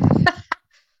once.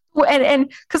 And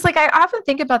because like I often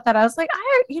think about that, I was like,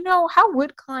 how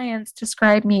would clients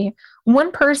describe me?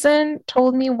 One person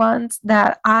told me once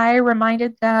that I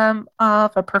reminded them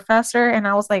of a professor, and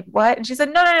I was like, what? And she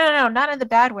said, no, no, no, no, not in the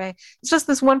bad way. It's just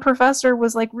this one professor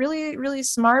was like really, really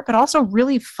smart, but also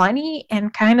really funny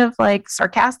and kind of like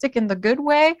sarcastic in the good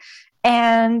way,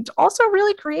 and also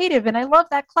really creative. And I love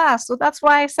that class, so that's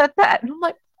why I said that. And I'm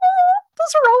like, oh,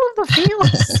 those are all of the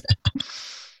feels.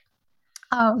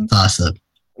 Awesome.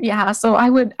 Yeah, so I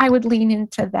would lean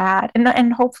into that,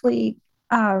 and hopefully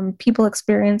people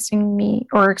experiencing me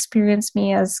or experience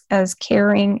me as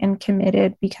caring and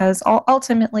committed, because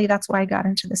ultimately that's why I got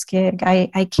into this gig.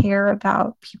 I care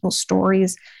about people's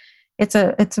stories. It's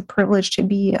a privilege to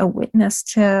be a witness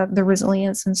to the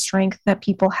resilience and strength that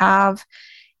people have,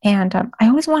 and I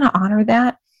always want to honor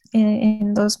that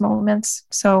in those moments.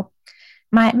 So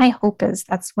my hope is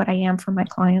that's what I am for my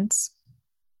clients.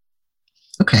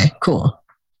 Okay, cool.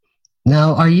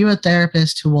 Now, are you a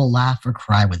therapist who will laugh or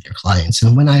cry with your clients?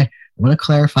 And when I want to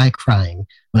clarify crying,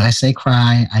 when I say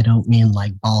cry, I don't mean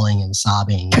like bawling and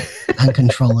sobbing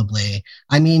uncontrollably.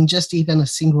 I mean just even a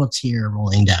single tear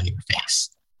rolling down your face.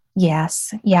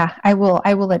 Yes. Yeah, I will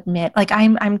admit, like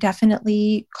I'm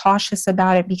definitely cautious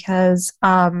about it, because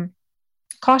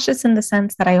cautious in the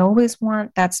sense that I always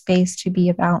want that space to be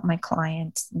about my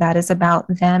clients. That is about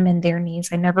them and their needs.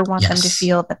 I never want them to Yes.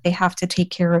 feel that they have to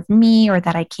take care of me or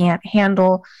that I can't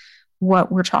handle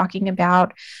what we're talking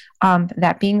about.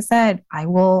 That being said, I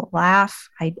will laugh.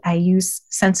 I use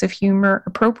sense of humor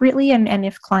appropriately. And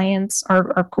if clients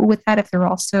are cool with that, if they're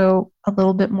also a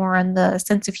little bit more on the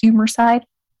sense of humor side,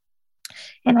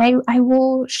 and I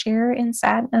will share in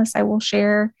sadness, I will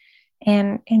share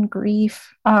in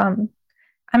grief.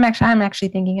 I'm actually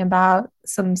thinking about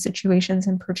some situations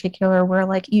in particular where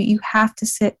like you have to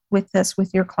sit with this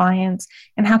with your clients,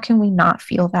 and how can we not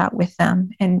feel that with them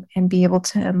and be able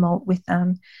to emote with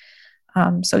them.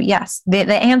 So yes,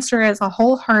 the answer is a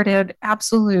wholehearted,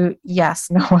 absolute yes,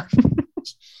 Noah.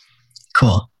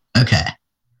 Cool. Okay.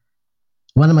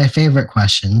 One of my favorite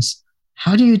questions.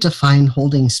 How do you define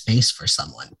holding space for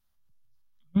someone?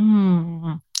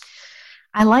 Hmm.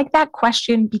 I like that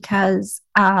question because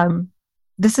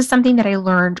this is something that I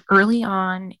learned early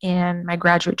on in my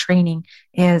graduate training.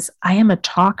 Is I am a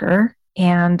talker,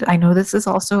 and I know this is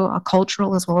also a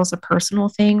cultural as well as a personal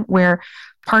thing, where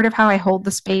part of how I hold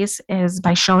the space is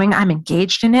by showing I'm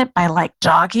engaged in it, by like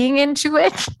dogging into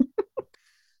it.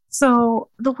 So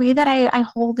the way that I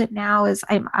hold it now is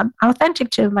I'm authentic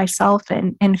to myself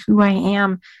and who I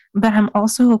am, but I'm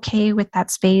also okay with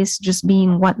that space just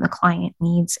being what the client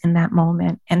needs in that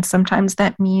moment. And sometimes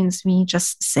that means me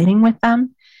just sitting with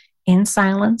them in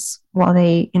silence while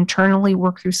they internally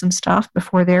work through some stuff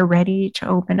before they're ready to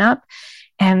open up.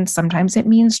 And sometimes it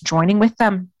means joining with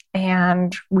them,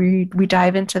 and we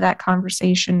dive into that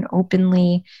conversation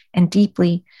openly and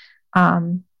deeply.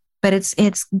 But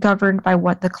it's governed by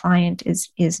what the client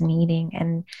is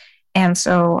needing. And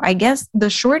so I guess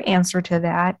the short answer to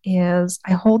that is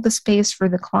I hold the space for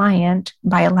the client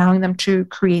by allowing them to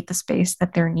create the space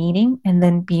that they're needing, and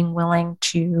then being willing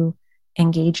to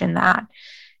engage in that.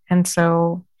 And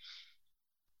so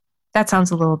that sounds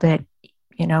a little bit,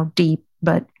 deep,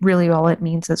 but really all it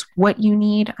means is what you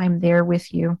need, I'm there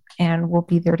with you, and we'll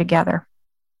be there together.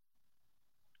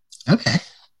 Okay.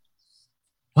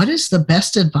 What is the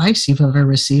best advice you've ever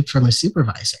received from a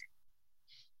supervisor?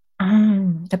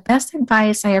 The best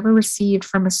advice I ever received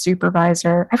from a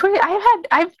supervisor.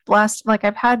 I've blessed, like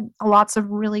I've had lots of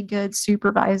really good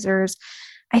supervisors.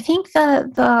 I think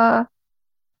the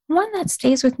one that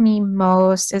stays with me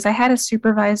most is I had a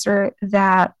supervisor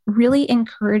that really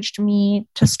encouraged me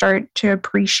to start to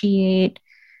appreciate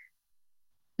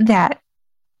that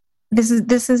this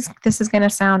is going to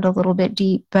sound a little bit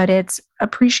deep, but it's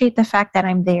appreciate the fact that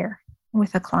I'm there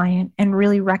with a client, and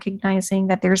really recognizing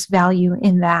that there's value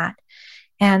in that,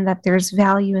 and that there's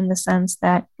value in the sense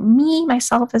that me,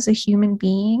 myself as a human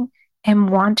being, am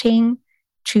wanting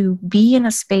to be in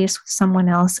a space with someone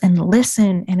else and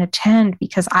listen and attend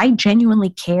because I genuinely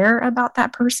care about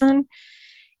that person.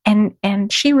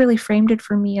 And she really framed it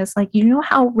for me as like,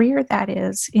 how rare that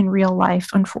is in real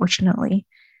life, unfortunately,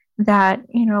 that,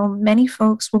 many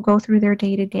folks will go through their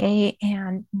day to day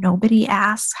and nobody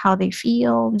asks how they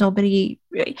feel. They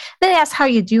ask how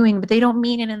you're doing, but they don't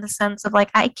mean it in the sense of like,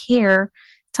 I care.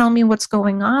 Tell me what's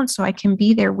going on so I can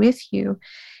be there with you.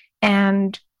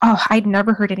 And I'd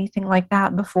never heard anything like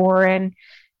that before. And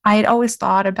I had always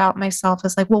thought about myself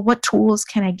as like, well, what tools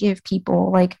can I give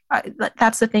people? Like,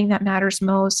 that's the thing that matters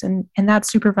most. And that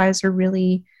supervisor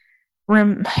really,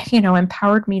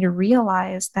 empowered me to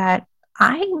realize that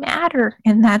I matter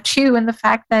in that too. And the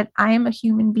fact that I am a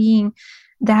human being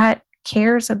that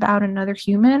cares about another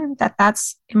human,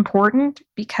 that's important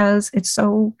because it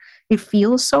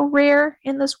feels so rare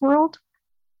in this world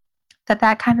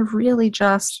that kind of really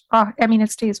just,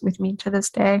 it stays with me to this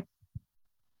day.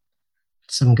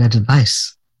 Some good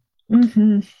advice.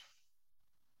 Mm-hmm.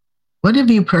 What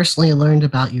have you personally learned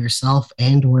about yourself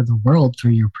and or the world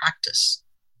through your practice?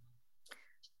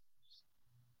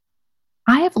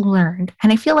 I have learned,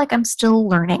 and I feel like I'm still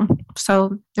learning.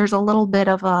 So there's a little bit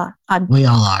of a we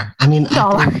all are. I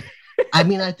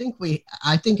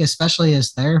think especially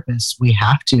as therapists, we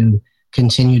have to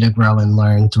continue to grow and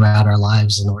learn throughout our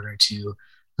lives in order to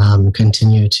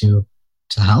continue to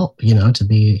help, to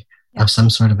be of some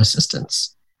sort of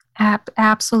assistance.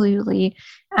 Absolutely.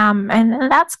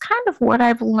 And that's kind of what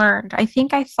I've learned. I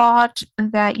think I thought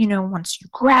that, once you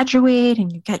graduate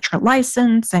and you get your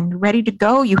license and you're ready to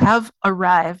go, you have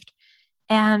arrived.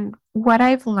 And what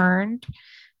I've learned,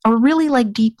 or really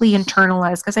like deeply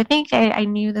internalized, because I think I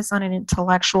knew this on an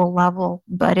intellectual level,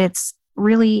 but it's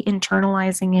really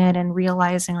internalizing it and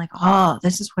realizing like,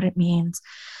 this is what it means,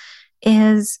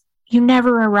 is you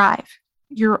never arrive.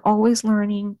 You're always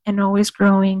learning and always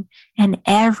growing, and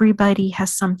everybody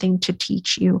has something to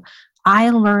teach you. I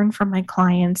learn from my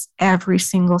clients every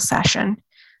single session.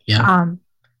 Yeah.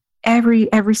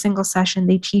 Every single session,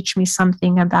 they teach me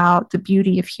something about the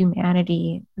beauty of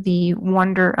humanity, the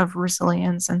wonder of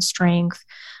resilience and strength.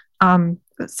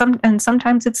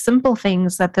 Sometimes it's simple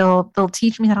things that they'll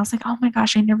teach me that I was like, oh my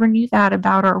gosh, I never knew that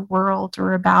about our world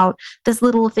or about this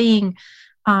little thing.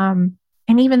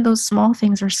 And even those small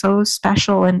things are so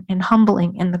special and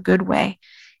humbling in the good way.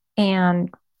 And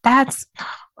that's,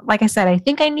 like I said, I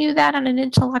think I knew that on an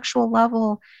intellectual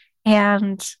level.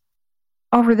 And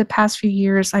over the past few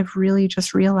years, I've really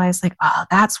just realized like,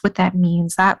 that's what that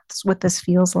means. That's what this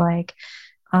feels like.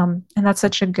 And that's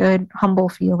such a good, humble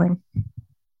feeling.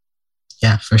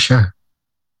 Yeah, for sure.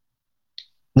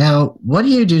 Now, what do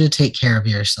you do to take care of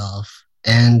yourself?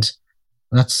 And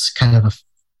that's kind of a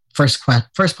first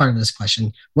part of this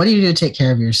question. What do you do to take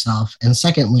care of yourself? And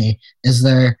secondly, is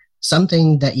there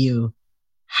something that you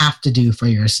have to do for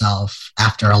yourself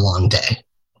after a long day?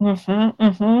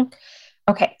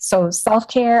 Okay, so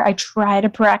self-care, I try to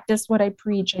practice what I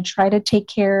preach. I try to take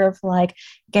care of like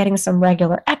getting some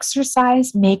regular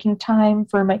exercise, making time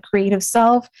for my creative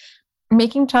self,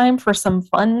 making time for some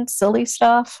fun, silly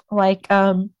stuff. Like,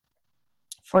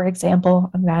 for example,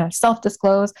 I'm going to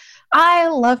self-disclose, I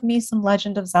love me some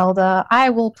Legend of Zelda. I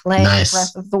will play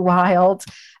Breath of the Wild,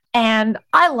 and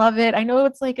I love it. I know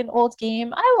it's like an old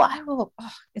game. I will.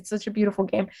 It's such a beautiful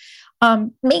game.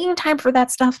 Making time for that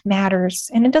stuff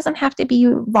matters, and it doesn't have to be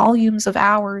volumes of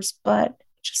hours, but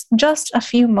just a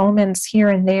few moments here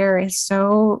and there is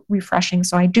so refreshing.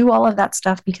 So I do all of that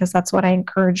stuff because that's what I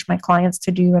encourage my clients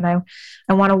to do, and I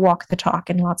want to walk the talk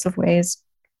in lots of ways.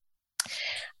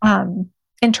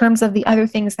 In terms of the other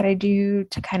things that I do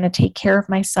to kind of take care of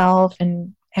myself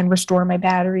and restore my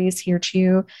batteries here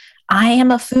too, I am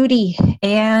a foodie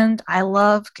and I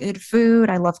love good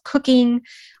food. I love cooking.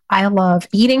 I love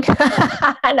eating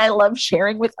and I love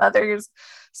sharing with others.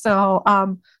 So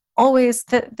always,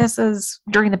 this is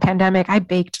during the pandemic, I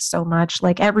baked so much.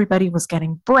 Like everybody was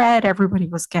getting bread. Everybody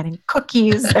was getting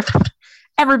cookies.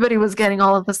 Everybody was getting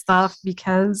all of the stuff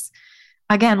because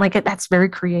again, like that's very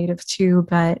creative too,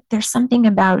 but there's something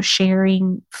about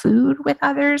sharing food with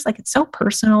others. Like it's so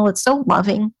personal. It's so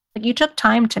loving. Like you took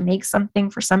time to make something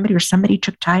for somebody or somebody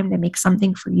took time to make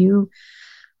something for you.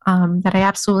 That I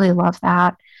absolutely love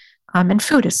that. And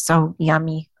food is so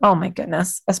yummy. Oh my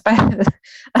goodness.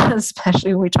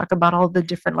 Especially when we talk about all the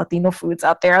different Latino foods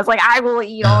out there. I was like, I will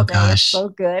eat all day. It's so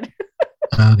good.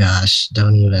 Oh gosh.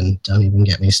 Don't even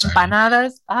get me started.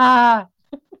 Empanadas.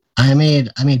 I made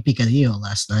picadillo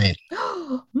last night.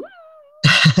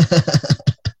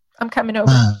 I'm coming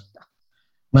over.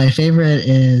 My favorite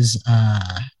is,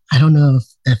 I don't know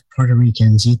if Puerto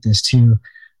Ricans eat this too,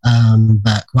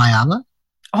 but guayaba.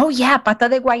 Oh yeah, pata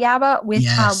de guayaba with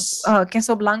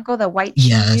queso blanco, the white cheese.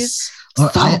 Yes. So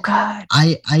good.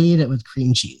 I eat it with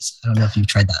cream cheese. I don't know if you've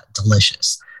tried that.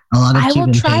 Delicious. A lot of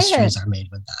Cuban pastries are made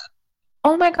with that.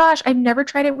 Oh my gosh, I've never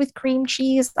tried it with cream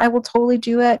cheese. I will totally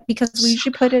do it because we So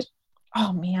usually put it.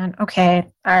 Oh man. Okay.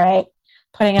 All right.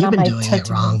 Putting it you've on been my doing it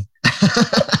to-do. wrong.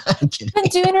 I'm kidding. Been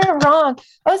doing it wrong.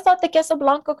 I always thought the queso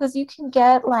blanco because you can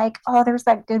get like, oh, there's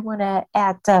that good one at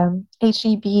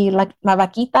HEB, like La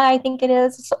Vaquita, I think it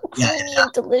is. It's so Yeah, creamy yeah.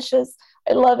 and delicious.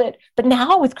 I love it. But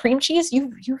now with cream cheese,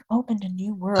 you've opened a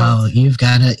new world. Oh, you've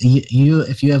got to you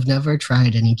if you have never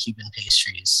tried any Cuban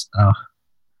pastries. Oh,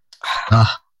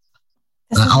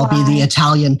 This is I'll be the why.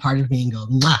 Italian part of me and go,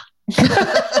 mwah.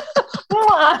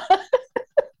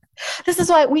 This is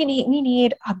why we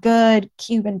need a good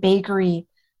Cuban bakery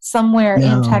somewhere in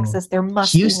No, Texas. There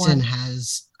must be Houston one.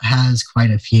 has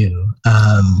quite a few.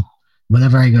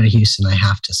 Whenever I go to Houston, I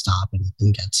have to stop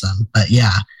and get some. But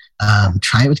yeah,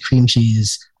 try it with cream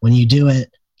cheese. When you do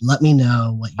it, let me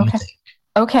know what you Okay. think.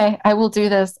 Okay, I will do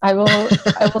this. I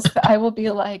will be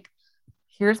like,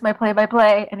 here's my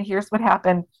play-by-play, and here's what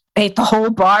happened. I ate the whole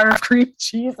bar of cream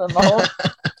cheese and the whole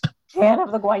can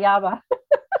of the guayaba.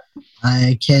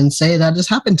 I can say that has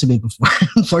happened to me before,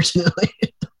 unfortunately.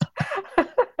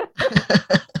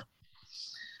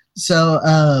 So,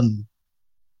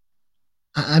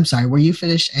 I'm sorry, were you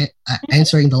finished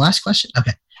answering the last question?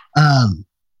 Okay.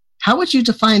 How would you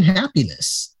define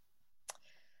happiness?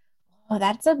 Oh,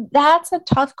 that's a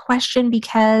tough question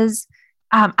because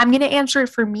I'm going to answer it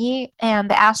for me, and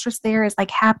the asterisk there is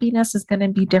like happiness is going to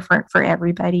be different for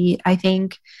everybody. I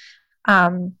think,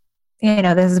 um,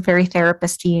 this is a very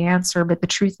therapist-y answer, but the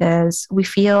truth is, we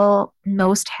feel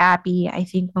most happy, I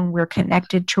think, when we're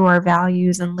connected to our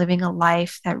values and living a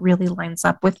life that really lines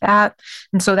up with that.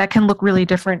 And so that can look really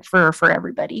different for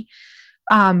everybody.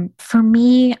 For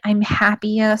me, I'm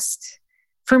happiest.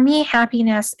 For me,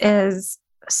 happiness is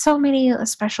so many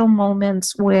special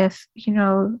moments with,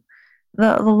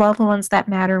 the loved ones that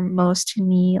matter most to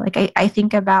me. Like I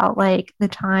think about like the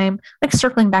time, like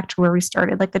circling back to where we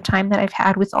started, like the time that I've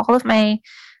had with all of my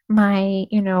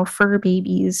fur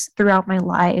babies throughout my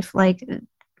life. Like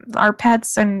our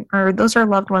pets and or those are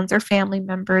loved ones, or family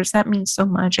members. That means so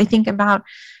much. I think about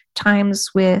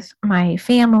times with my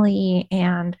family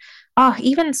and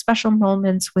even special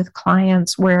moments with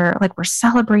clients where like we're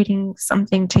celebrating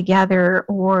something together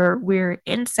or we're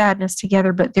in sadness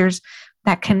together, but there's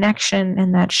that connection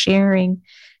and that sharing.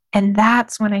 And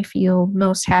that's when I feel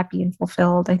most happy and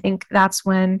fulfilled. I think that's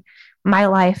when my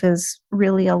life is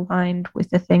really aligned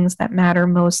with the things that matter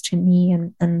most to me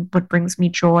and what brings me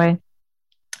joy.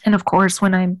 And of course,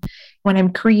 when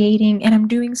I'm creating and I'm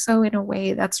doing so in a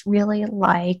way that's really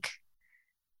like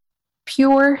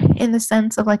pure in the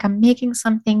sense of like I'm making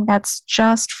something that's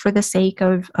just for the sake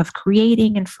of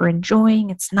creating and for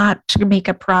enjoying. It's not to make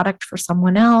a product for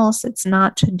someone else. It's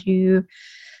not to do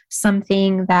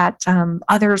something that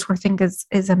others will think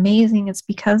is amazing. It's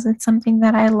because it's something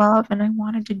that I love and I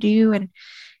wanted to do.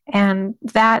 And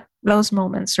that those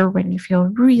moments are when you feel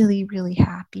really, really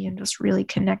happy and just really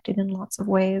connected in lots of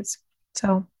ways.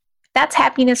 So that's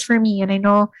happiness for me. And I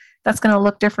know that's going to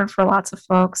look different for lots of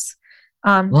folks.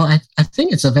 Well, I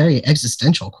think it's a very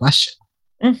existential question.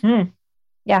 Mm-hmm.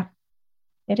 Yeah,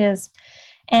 it is.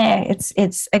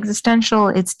 It's existential,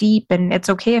 it's deep, and it's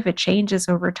okay if it changes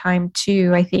over time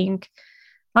too. I think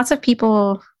lots of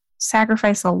people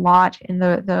sacrifice a lot in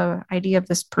the idea of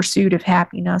this pursuit of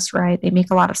happiness, right? They make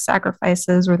a lot of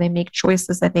sacrifices or they make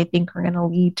choices that they think are going to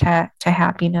lead to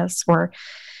happiness or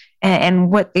and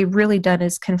what they've really done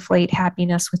is conflate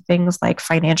happiness with things like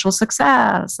financial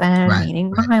success and Right,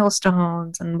 meeting right.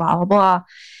 milestones and blah blah blah.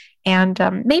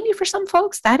 And maybe for some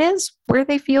folks, that is where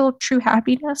they feel true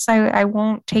happiness. I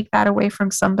won't take that away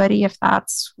from somebody if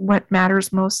that's what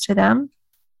matters most to them.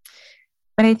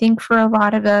 But I think for a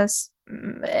lot of us,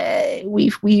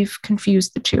 we've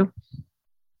confused the two.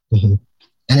 Mhm.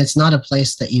 And it's not a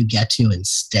place that you get to and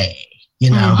stay. You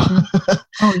know, Mm-hmm.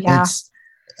 Oh yeah. it's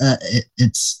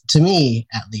it's to me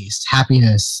at least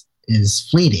happiness is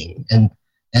fleeting, and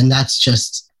that's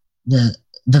just the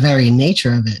very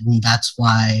nature of it, and that's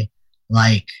why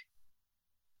like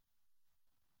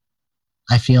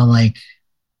I feel like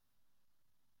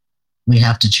we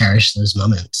have to cherish those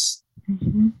moments.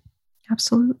 Mm-hmm.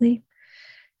 Absolutely.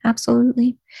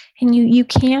 Absolutely. And you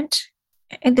can't,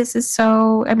 and this is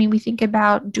so, I mean, we think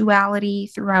about duality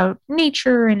throughout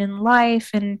nature and in life,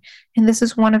 and this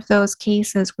is one of those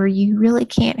cases where you really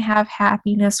can't have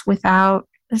happiness without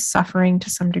the suffering to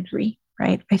some degree,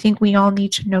 right? I think we all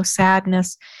need to know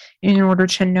sadness in order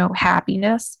to know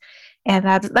happiness. And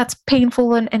that's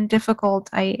painful and difficult.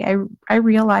 I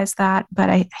realize that, but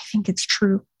I think it's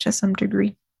true to some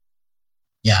degree.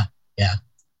 Yeah, yeah.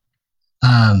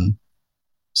 Um,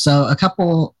 so a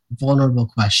couple vulnerable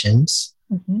questions.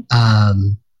 Mm-hmm.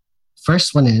 Um,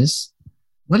 First one is,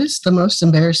 what is the most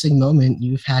embarrassing moment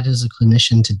you've had as a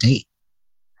clinician to date?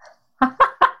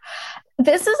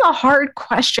 This is a hard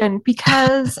question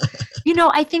because,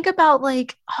 I think about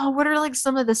like, what are like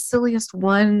some of the silliest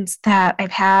ones that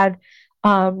I've had?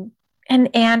 And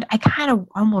I kind of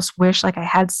almost wish like I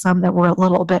had some that were a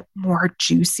little bit more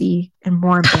juicy and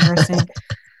more embarrassing.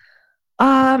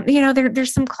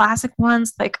 There's some classic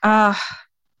ones like, I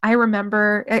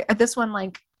remember this one,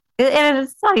 like, and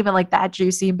it's not even like that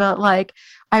juicy, but like,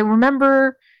 I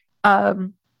remember,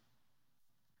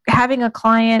 having a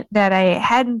client that I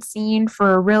hadn't seen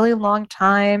for a really long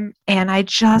time, and I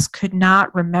just could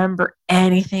not remember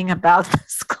anything about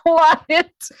this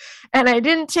client. And I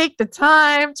didn't take the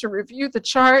time to review the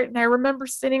chart. And I remember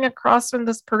sitting across from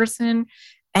this person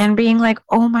and being like,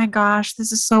 oh my gosh,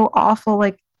 this is so awful.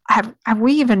 Like, have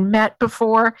we even met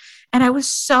before? And I was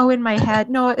so in my head.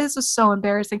 No, this was so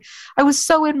embarrassing. I was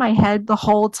so in my head the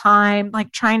whole time,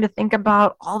 like trying to think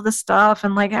about all the stuff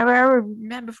and like, have I ever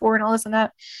met before and all this and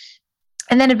that.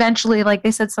 And then eventually, like,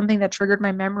 they said something that triggered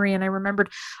my memory, and I remembered,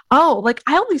 oh, like,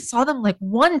 I only saw them like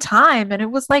one time, and it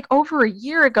was like over a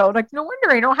year ago. Like, no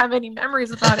wonder I don't have any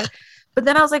memories about it. But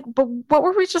then I was like, but what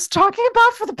were we just talking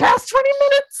about for the past 20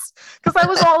 minutes? Because I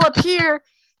was all up here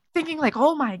thinking like,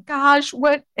 oh my gosh,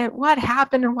 what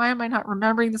happened, and why am I not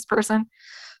remembering this person?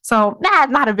 So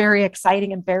not a very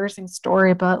exciting, embarrassing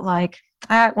story, but like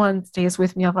that one stays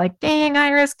with me of like, dang,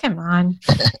 Iris, come on.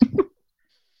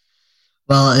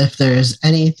 Well, if there's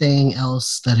anything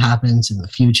else that happens in the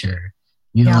future,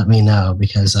 you let me know,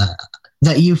 because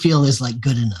that you feel is like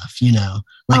good enough,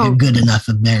 a good enough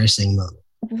embarrassing moment.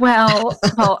 Well,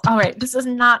 all right. This is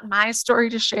not my story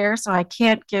to share, so I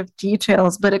can't give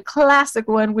details, but a classic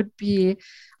one would be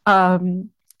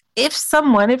if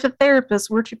a therapist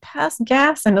were to pass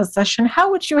gas in a session,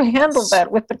 how would you handle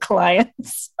that with the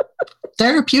clients?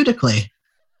 Therapeutically,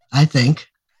 I think.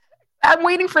 I'm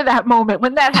waiting for that moment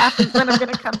when that happens, when I'm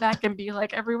going to come back and be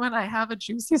like, everyone, I have a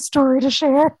juicy story to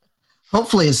share.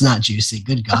 Hopefully it's not juicy.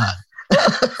 Good God.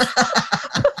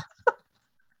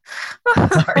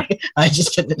 Sorry, I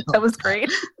just couldn't help. That was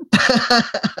great.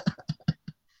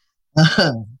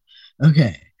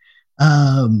 Okay.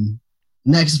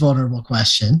 Next vulnerable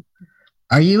question.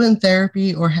 Are you in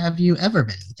therapy, or have you ever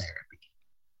been in therapy?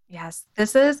 Yes,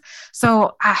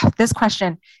 this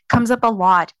question comes up a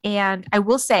lot. And I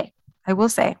will say,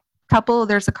 there's a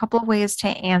couple of ways to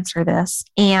answer this.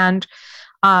 And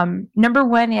number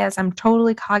one is I'm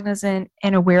totally cognizant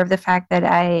and aware of the fact that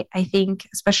I think,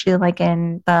 especially like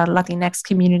in the Latinx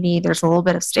community, there's a little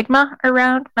bit of stigma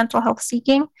around mental health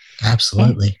seeking.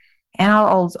 Absolutely. And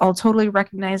I'll totally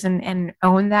recognize and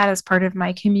own that as part of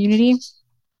my community,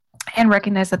 and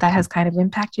recognize that has kind of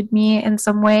impacted me in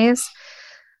some ways.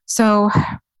 So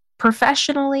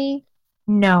professionally,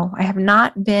 no, I have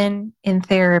not been in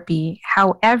therapy.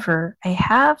 However, I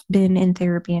have been in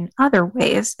therapy in other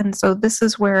ways. And so this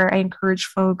is where I encourage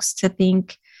folks to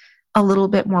think a little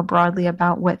bit more broadly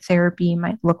about what therapy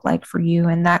might look like for you.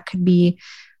 And that could be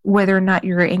whether or not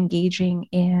you're engaging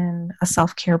in a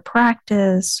self-care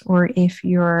practice, or if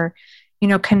you're,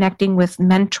 connecting with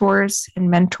mentors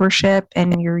and mentorship,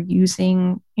 and you're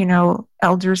using,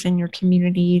 elders in your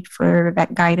community for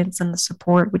that guidance and the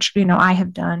support, which, I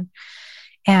have done.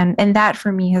 And that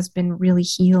for me has been really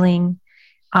healing,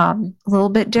 a little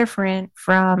bit different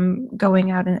from going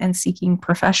out and seeking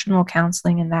professional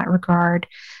counseling in that regard.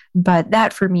 But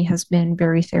that for me has been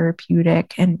very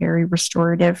therapeutic and very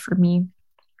restorative for me.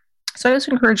 So I just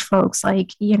encourage folks,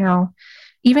 like,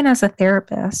 even as a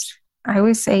therapist, I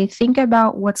always say, think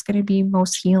about what's going to be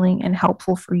most healing and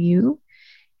helpful for you.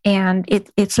 And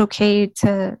it's okay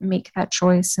to make that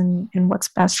choice and what's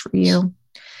best for you.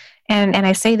 And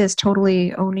I say this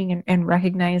totally owning and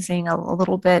recognizing a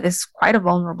little bit is quite a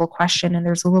vulnerable question. And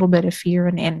there's a little bit of fear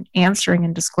in answering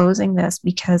and disclosing this,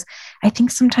 because I think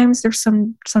sometimes there's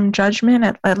some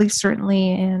judgment, at least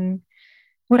certainly in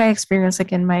what I experienced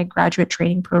like in my graduate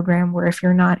training program, where if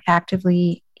you're not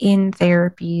actively in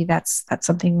therapy, that's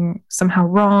something somehow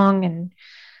wrong. And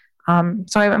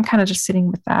so I'm kind of just sitting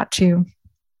with that too.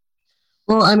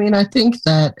 Well, I mean, I think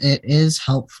that it is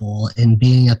helpful in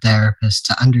being a therapist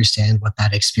to understand what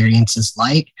that experience is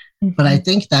like. Mm-hmm. But I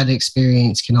think that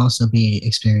experience can also be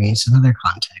experienced in other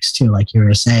contexts too. Like you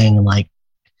were saying, like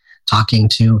talking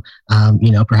to,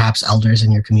 perhaps elders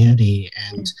in your community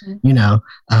and,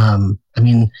 mm-hmm. I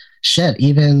mean, shit,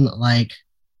 even like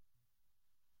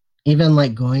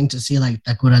going to see like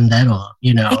the curandero,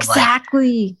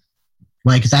 Exactly.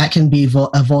 Like that can be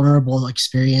a vulnerable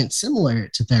experience similar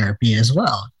to therapy as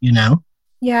well,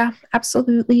 Yeah,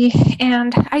 absolutely.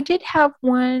 And I did have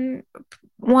one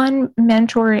one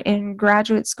mentor in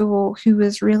graduate school who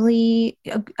was really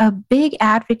a big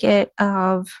advocate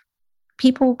of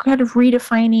people kind of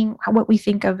redefining what we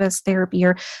think of as therapy,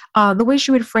 or the way she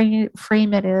would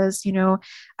frame it is,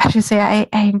 I should say,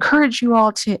 I encourage you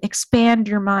all to expand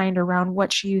your mind around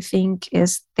what you think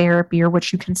is therapy or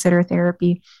what you consider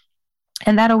therapy.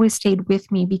 And that always stayed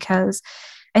with me, because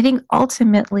I think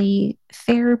ultimately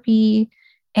therapy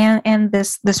and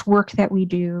this work that we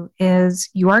do is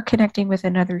you are connecting with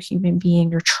another human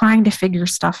being. You're trying to figure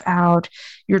stuff out.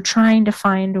 You're trying to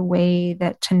find a way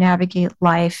to navigate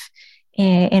life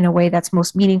in a way that's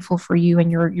most meaningful for you.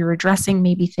 And you're addressing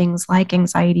maybe things like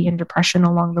anxiety and depression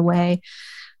along the way.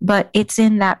 But it's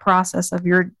in that process of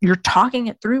you're talking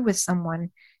it through with someone.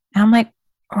 And I'm like,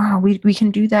 oh, we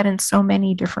can do that in so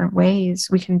many different ways.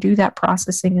 We can do that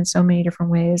processing in so many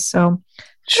different ways. So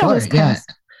sure, yeah.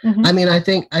 Mm-hmm. I mean, I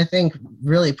think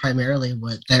really primarily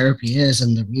what therapy is,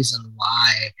 and the reason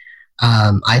why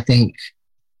I think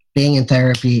being in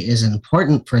therapy is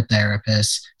important for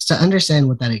therapists is to understand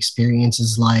what that experience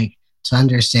is like, to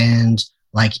understand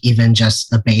like even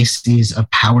just the bases of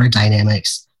power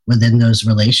dynamics within those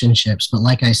relationships. But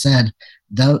like I said,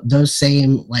 those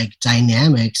same like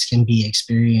dynamics can be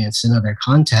experienced in other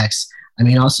contexts. I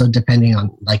mean, also depending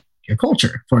on like your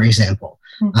culture, for example.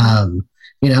 Mm-hmm.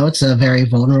 It's a very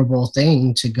vulnerable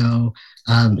thing to go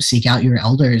seek out your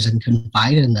elders and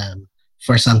confide in them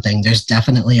for something. There's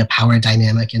definitely a power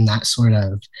dynamic in that sort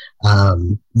of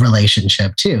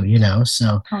relationship too,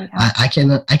 so oh, yeah. I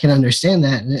can understand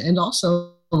that. And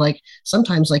also like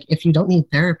sometimes like if you don't need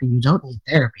therapy, you don't need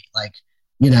therapy, like,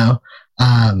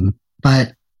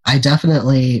 but I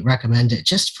definitely recommend it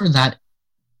just for that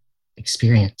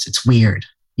experience. It's weird,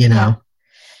 Yeah.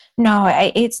 No,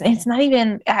 it's not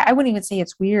even, I wouldn't even say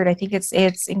it's weird. I think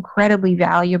it's incredibly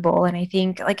valuable. And I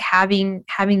think like having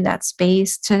that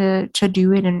space to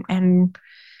do it and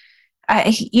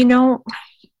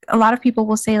a lot of people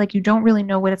will say like, you don't really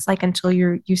know what it's like until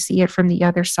you see it from the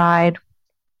other side.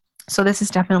 So this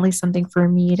is definitely something for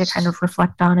me to kind of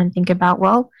reflect on and think about,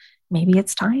 well, maybe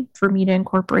it's time for me to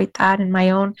incorporate that in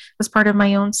as part of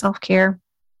my own self-care.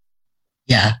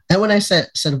 Yeah. And when I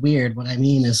said weird, what I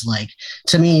mean is like,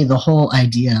 to me, the whole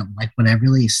idea, like when I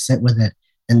really sit with it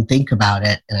and think about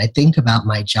it, and I think about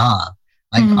my job,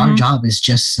 like mm-hmm. our job is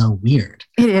just so weird.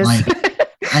 It is. Like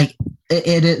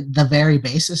it the very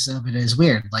basis of it is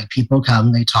weird. Like people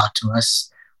come, they talk to us,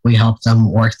 we help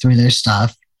them work through their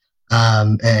stuff.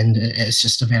 And it's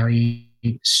just a very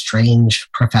strange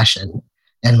profession,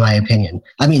 in my opinion.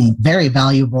 I mean, very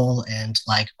valuable and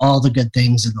like all the good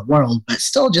things in the world, but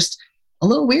still just a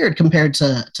little weird compared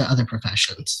to other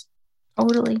professions.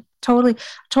 Totally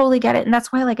get it. And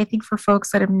that's why, like, I think for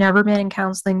folks that have never been in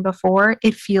counseling before,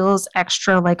 it feels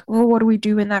extra like, oh, what do we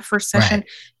do in that first session? Right.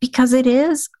 Because it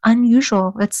is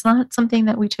unusual. It's not something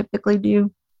that we typically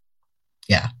do.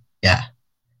 Yeah.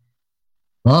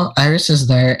 Well, Iris, is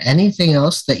there anything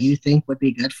else that you think would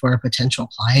be good for a potential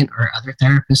client or other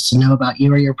therapists to know about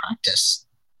you or your practice?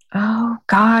 Oh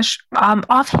gosh.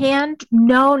 Offhand,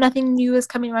 no, nothing new is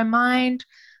coming to my mind.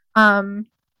 I'm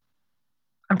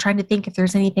trying to think if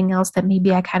there's anything else that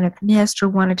maybe I kind of missed or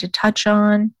wanted to touch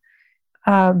on.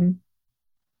 No,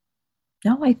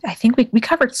 I think we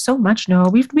covered so much, Noah.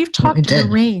 We've talked the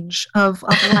range of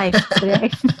life today.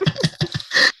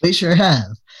 We sure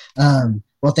have.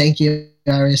 Well, thank you,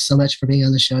 Iris, so much for being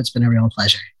on the show. It's been a real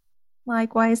pleasure.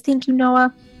 Likewise. Thank you,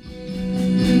 Noah.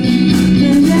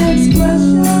 The next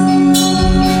question.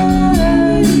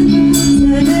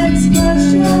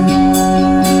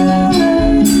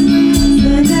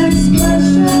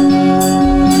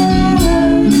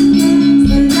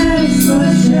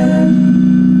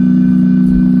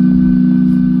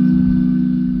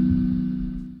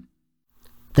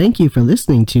 Thank you for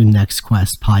listening to Next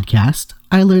Quest Podcast.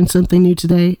 I learned something new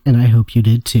today, and I hope you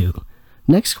did too.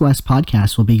 Next Quest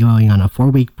Podcast will be going on a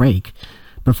 4-week break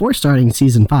before starting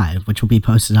Season 5, which will be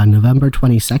posted on November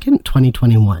 22nd,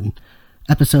 2021.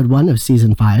 Episode 1 of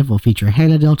Season 5 will feature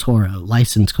Hannah Del Toro,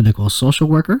 licensed clinical social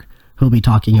worker, who will be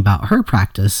talking about her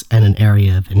practice and an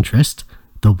area of interest,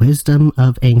 the wisdom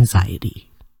of anxiety.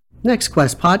 Next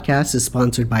Quest Podcast is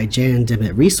sponsored by Jan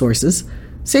Dimmitt Resources.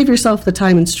 Save yourself the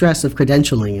time and stress of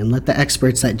credentialing and let the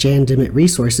experts at Jan Dimmitt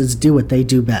Resources do what they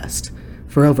do best.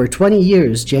 For over 20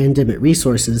 years, Jan Dimmitt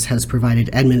Resources has provided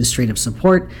administrative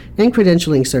support and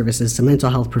credentialing services to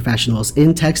mental health professionals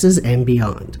in Texas and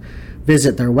beyond.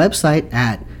 Visit their website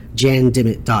at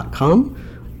jandimmitt.com.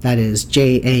 That is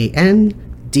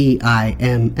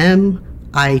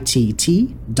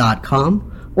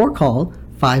JANDIMMITT.com, or call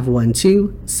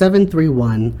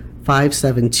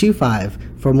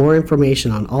 512-731-5725 for more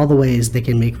information on all the ways they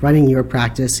can make running your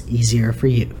practice easier for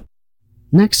you.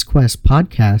 Next Quest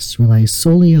podcasts rely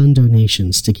solely on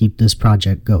donations to keep this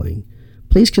project going.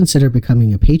 Please consider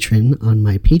becoming a patron on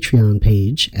my Patreon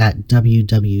page at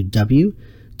www.patreon,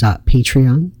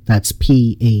 that's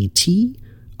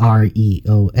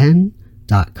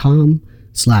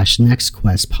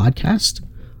patreon.com/nextquestpodcast,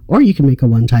 or you can make a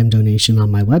one-time donation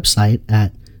on my website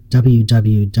at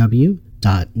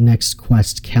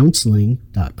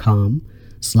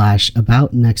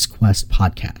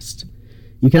www.nextquestcounseling.com/aboutnextquestpodcast.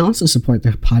 You can also support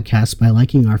the podcast by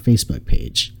liking our Facebook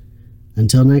page.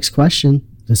 Until next question,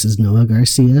 this is Noah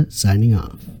Garcia signing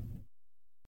off.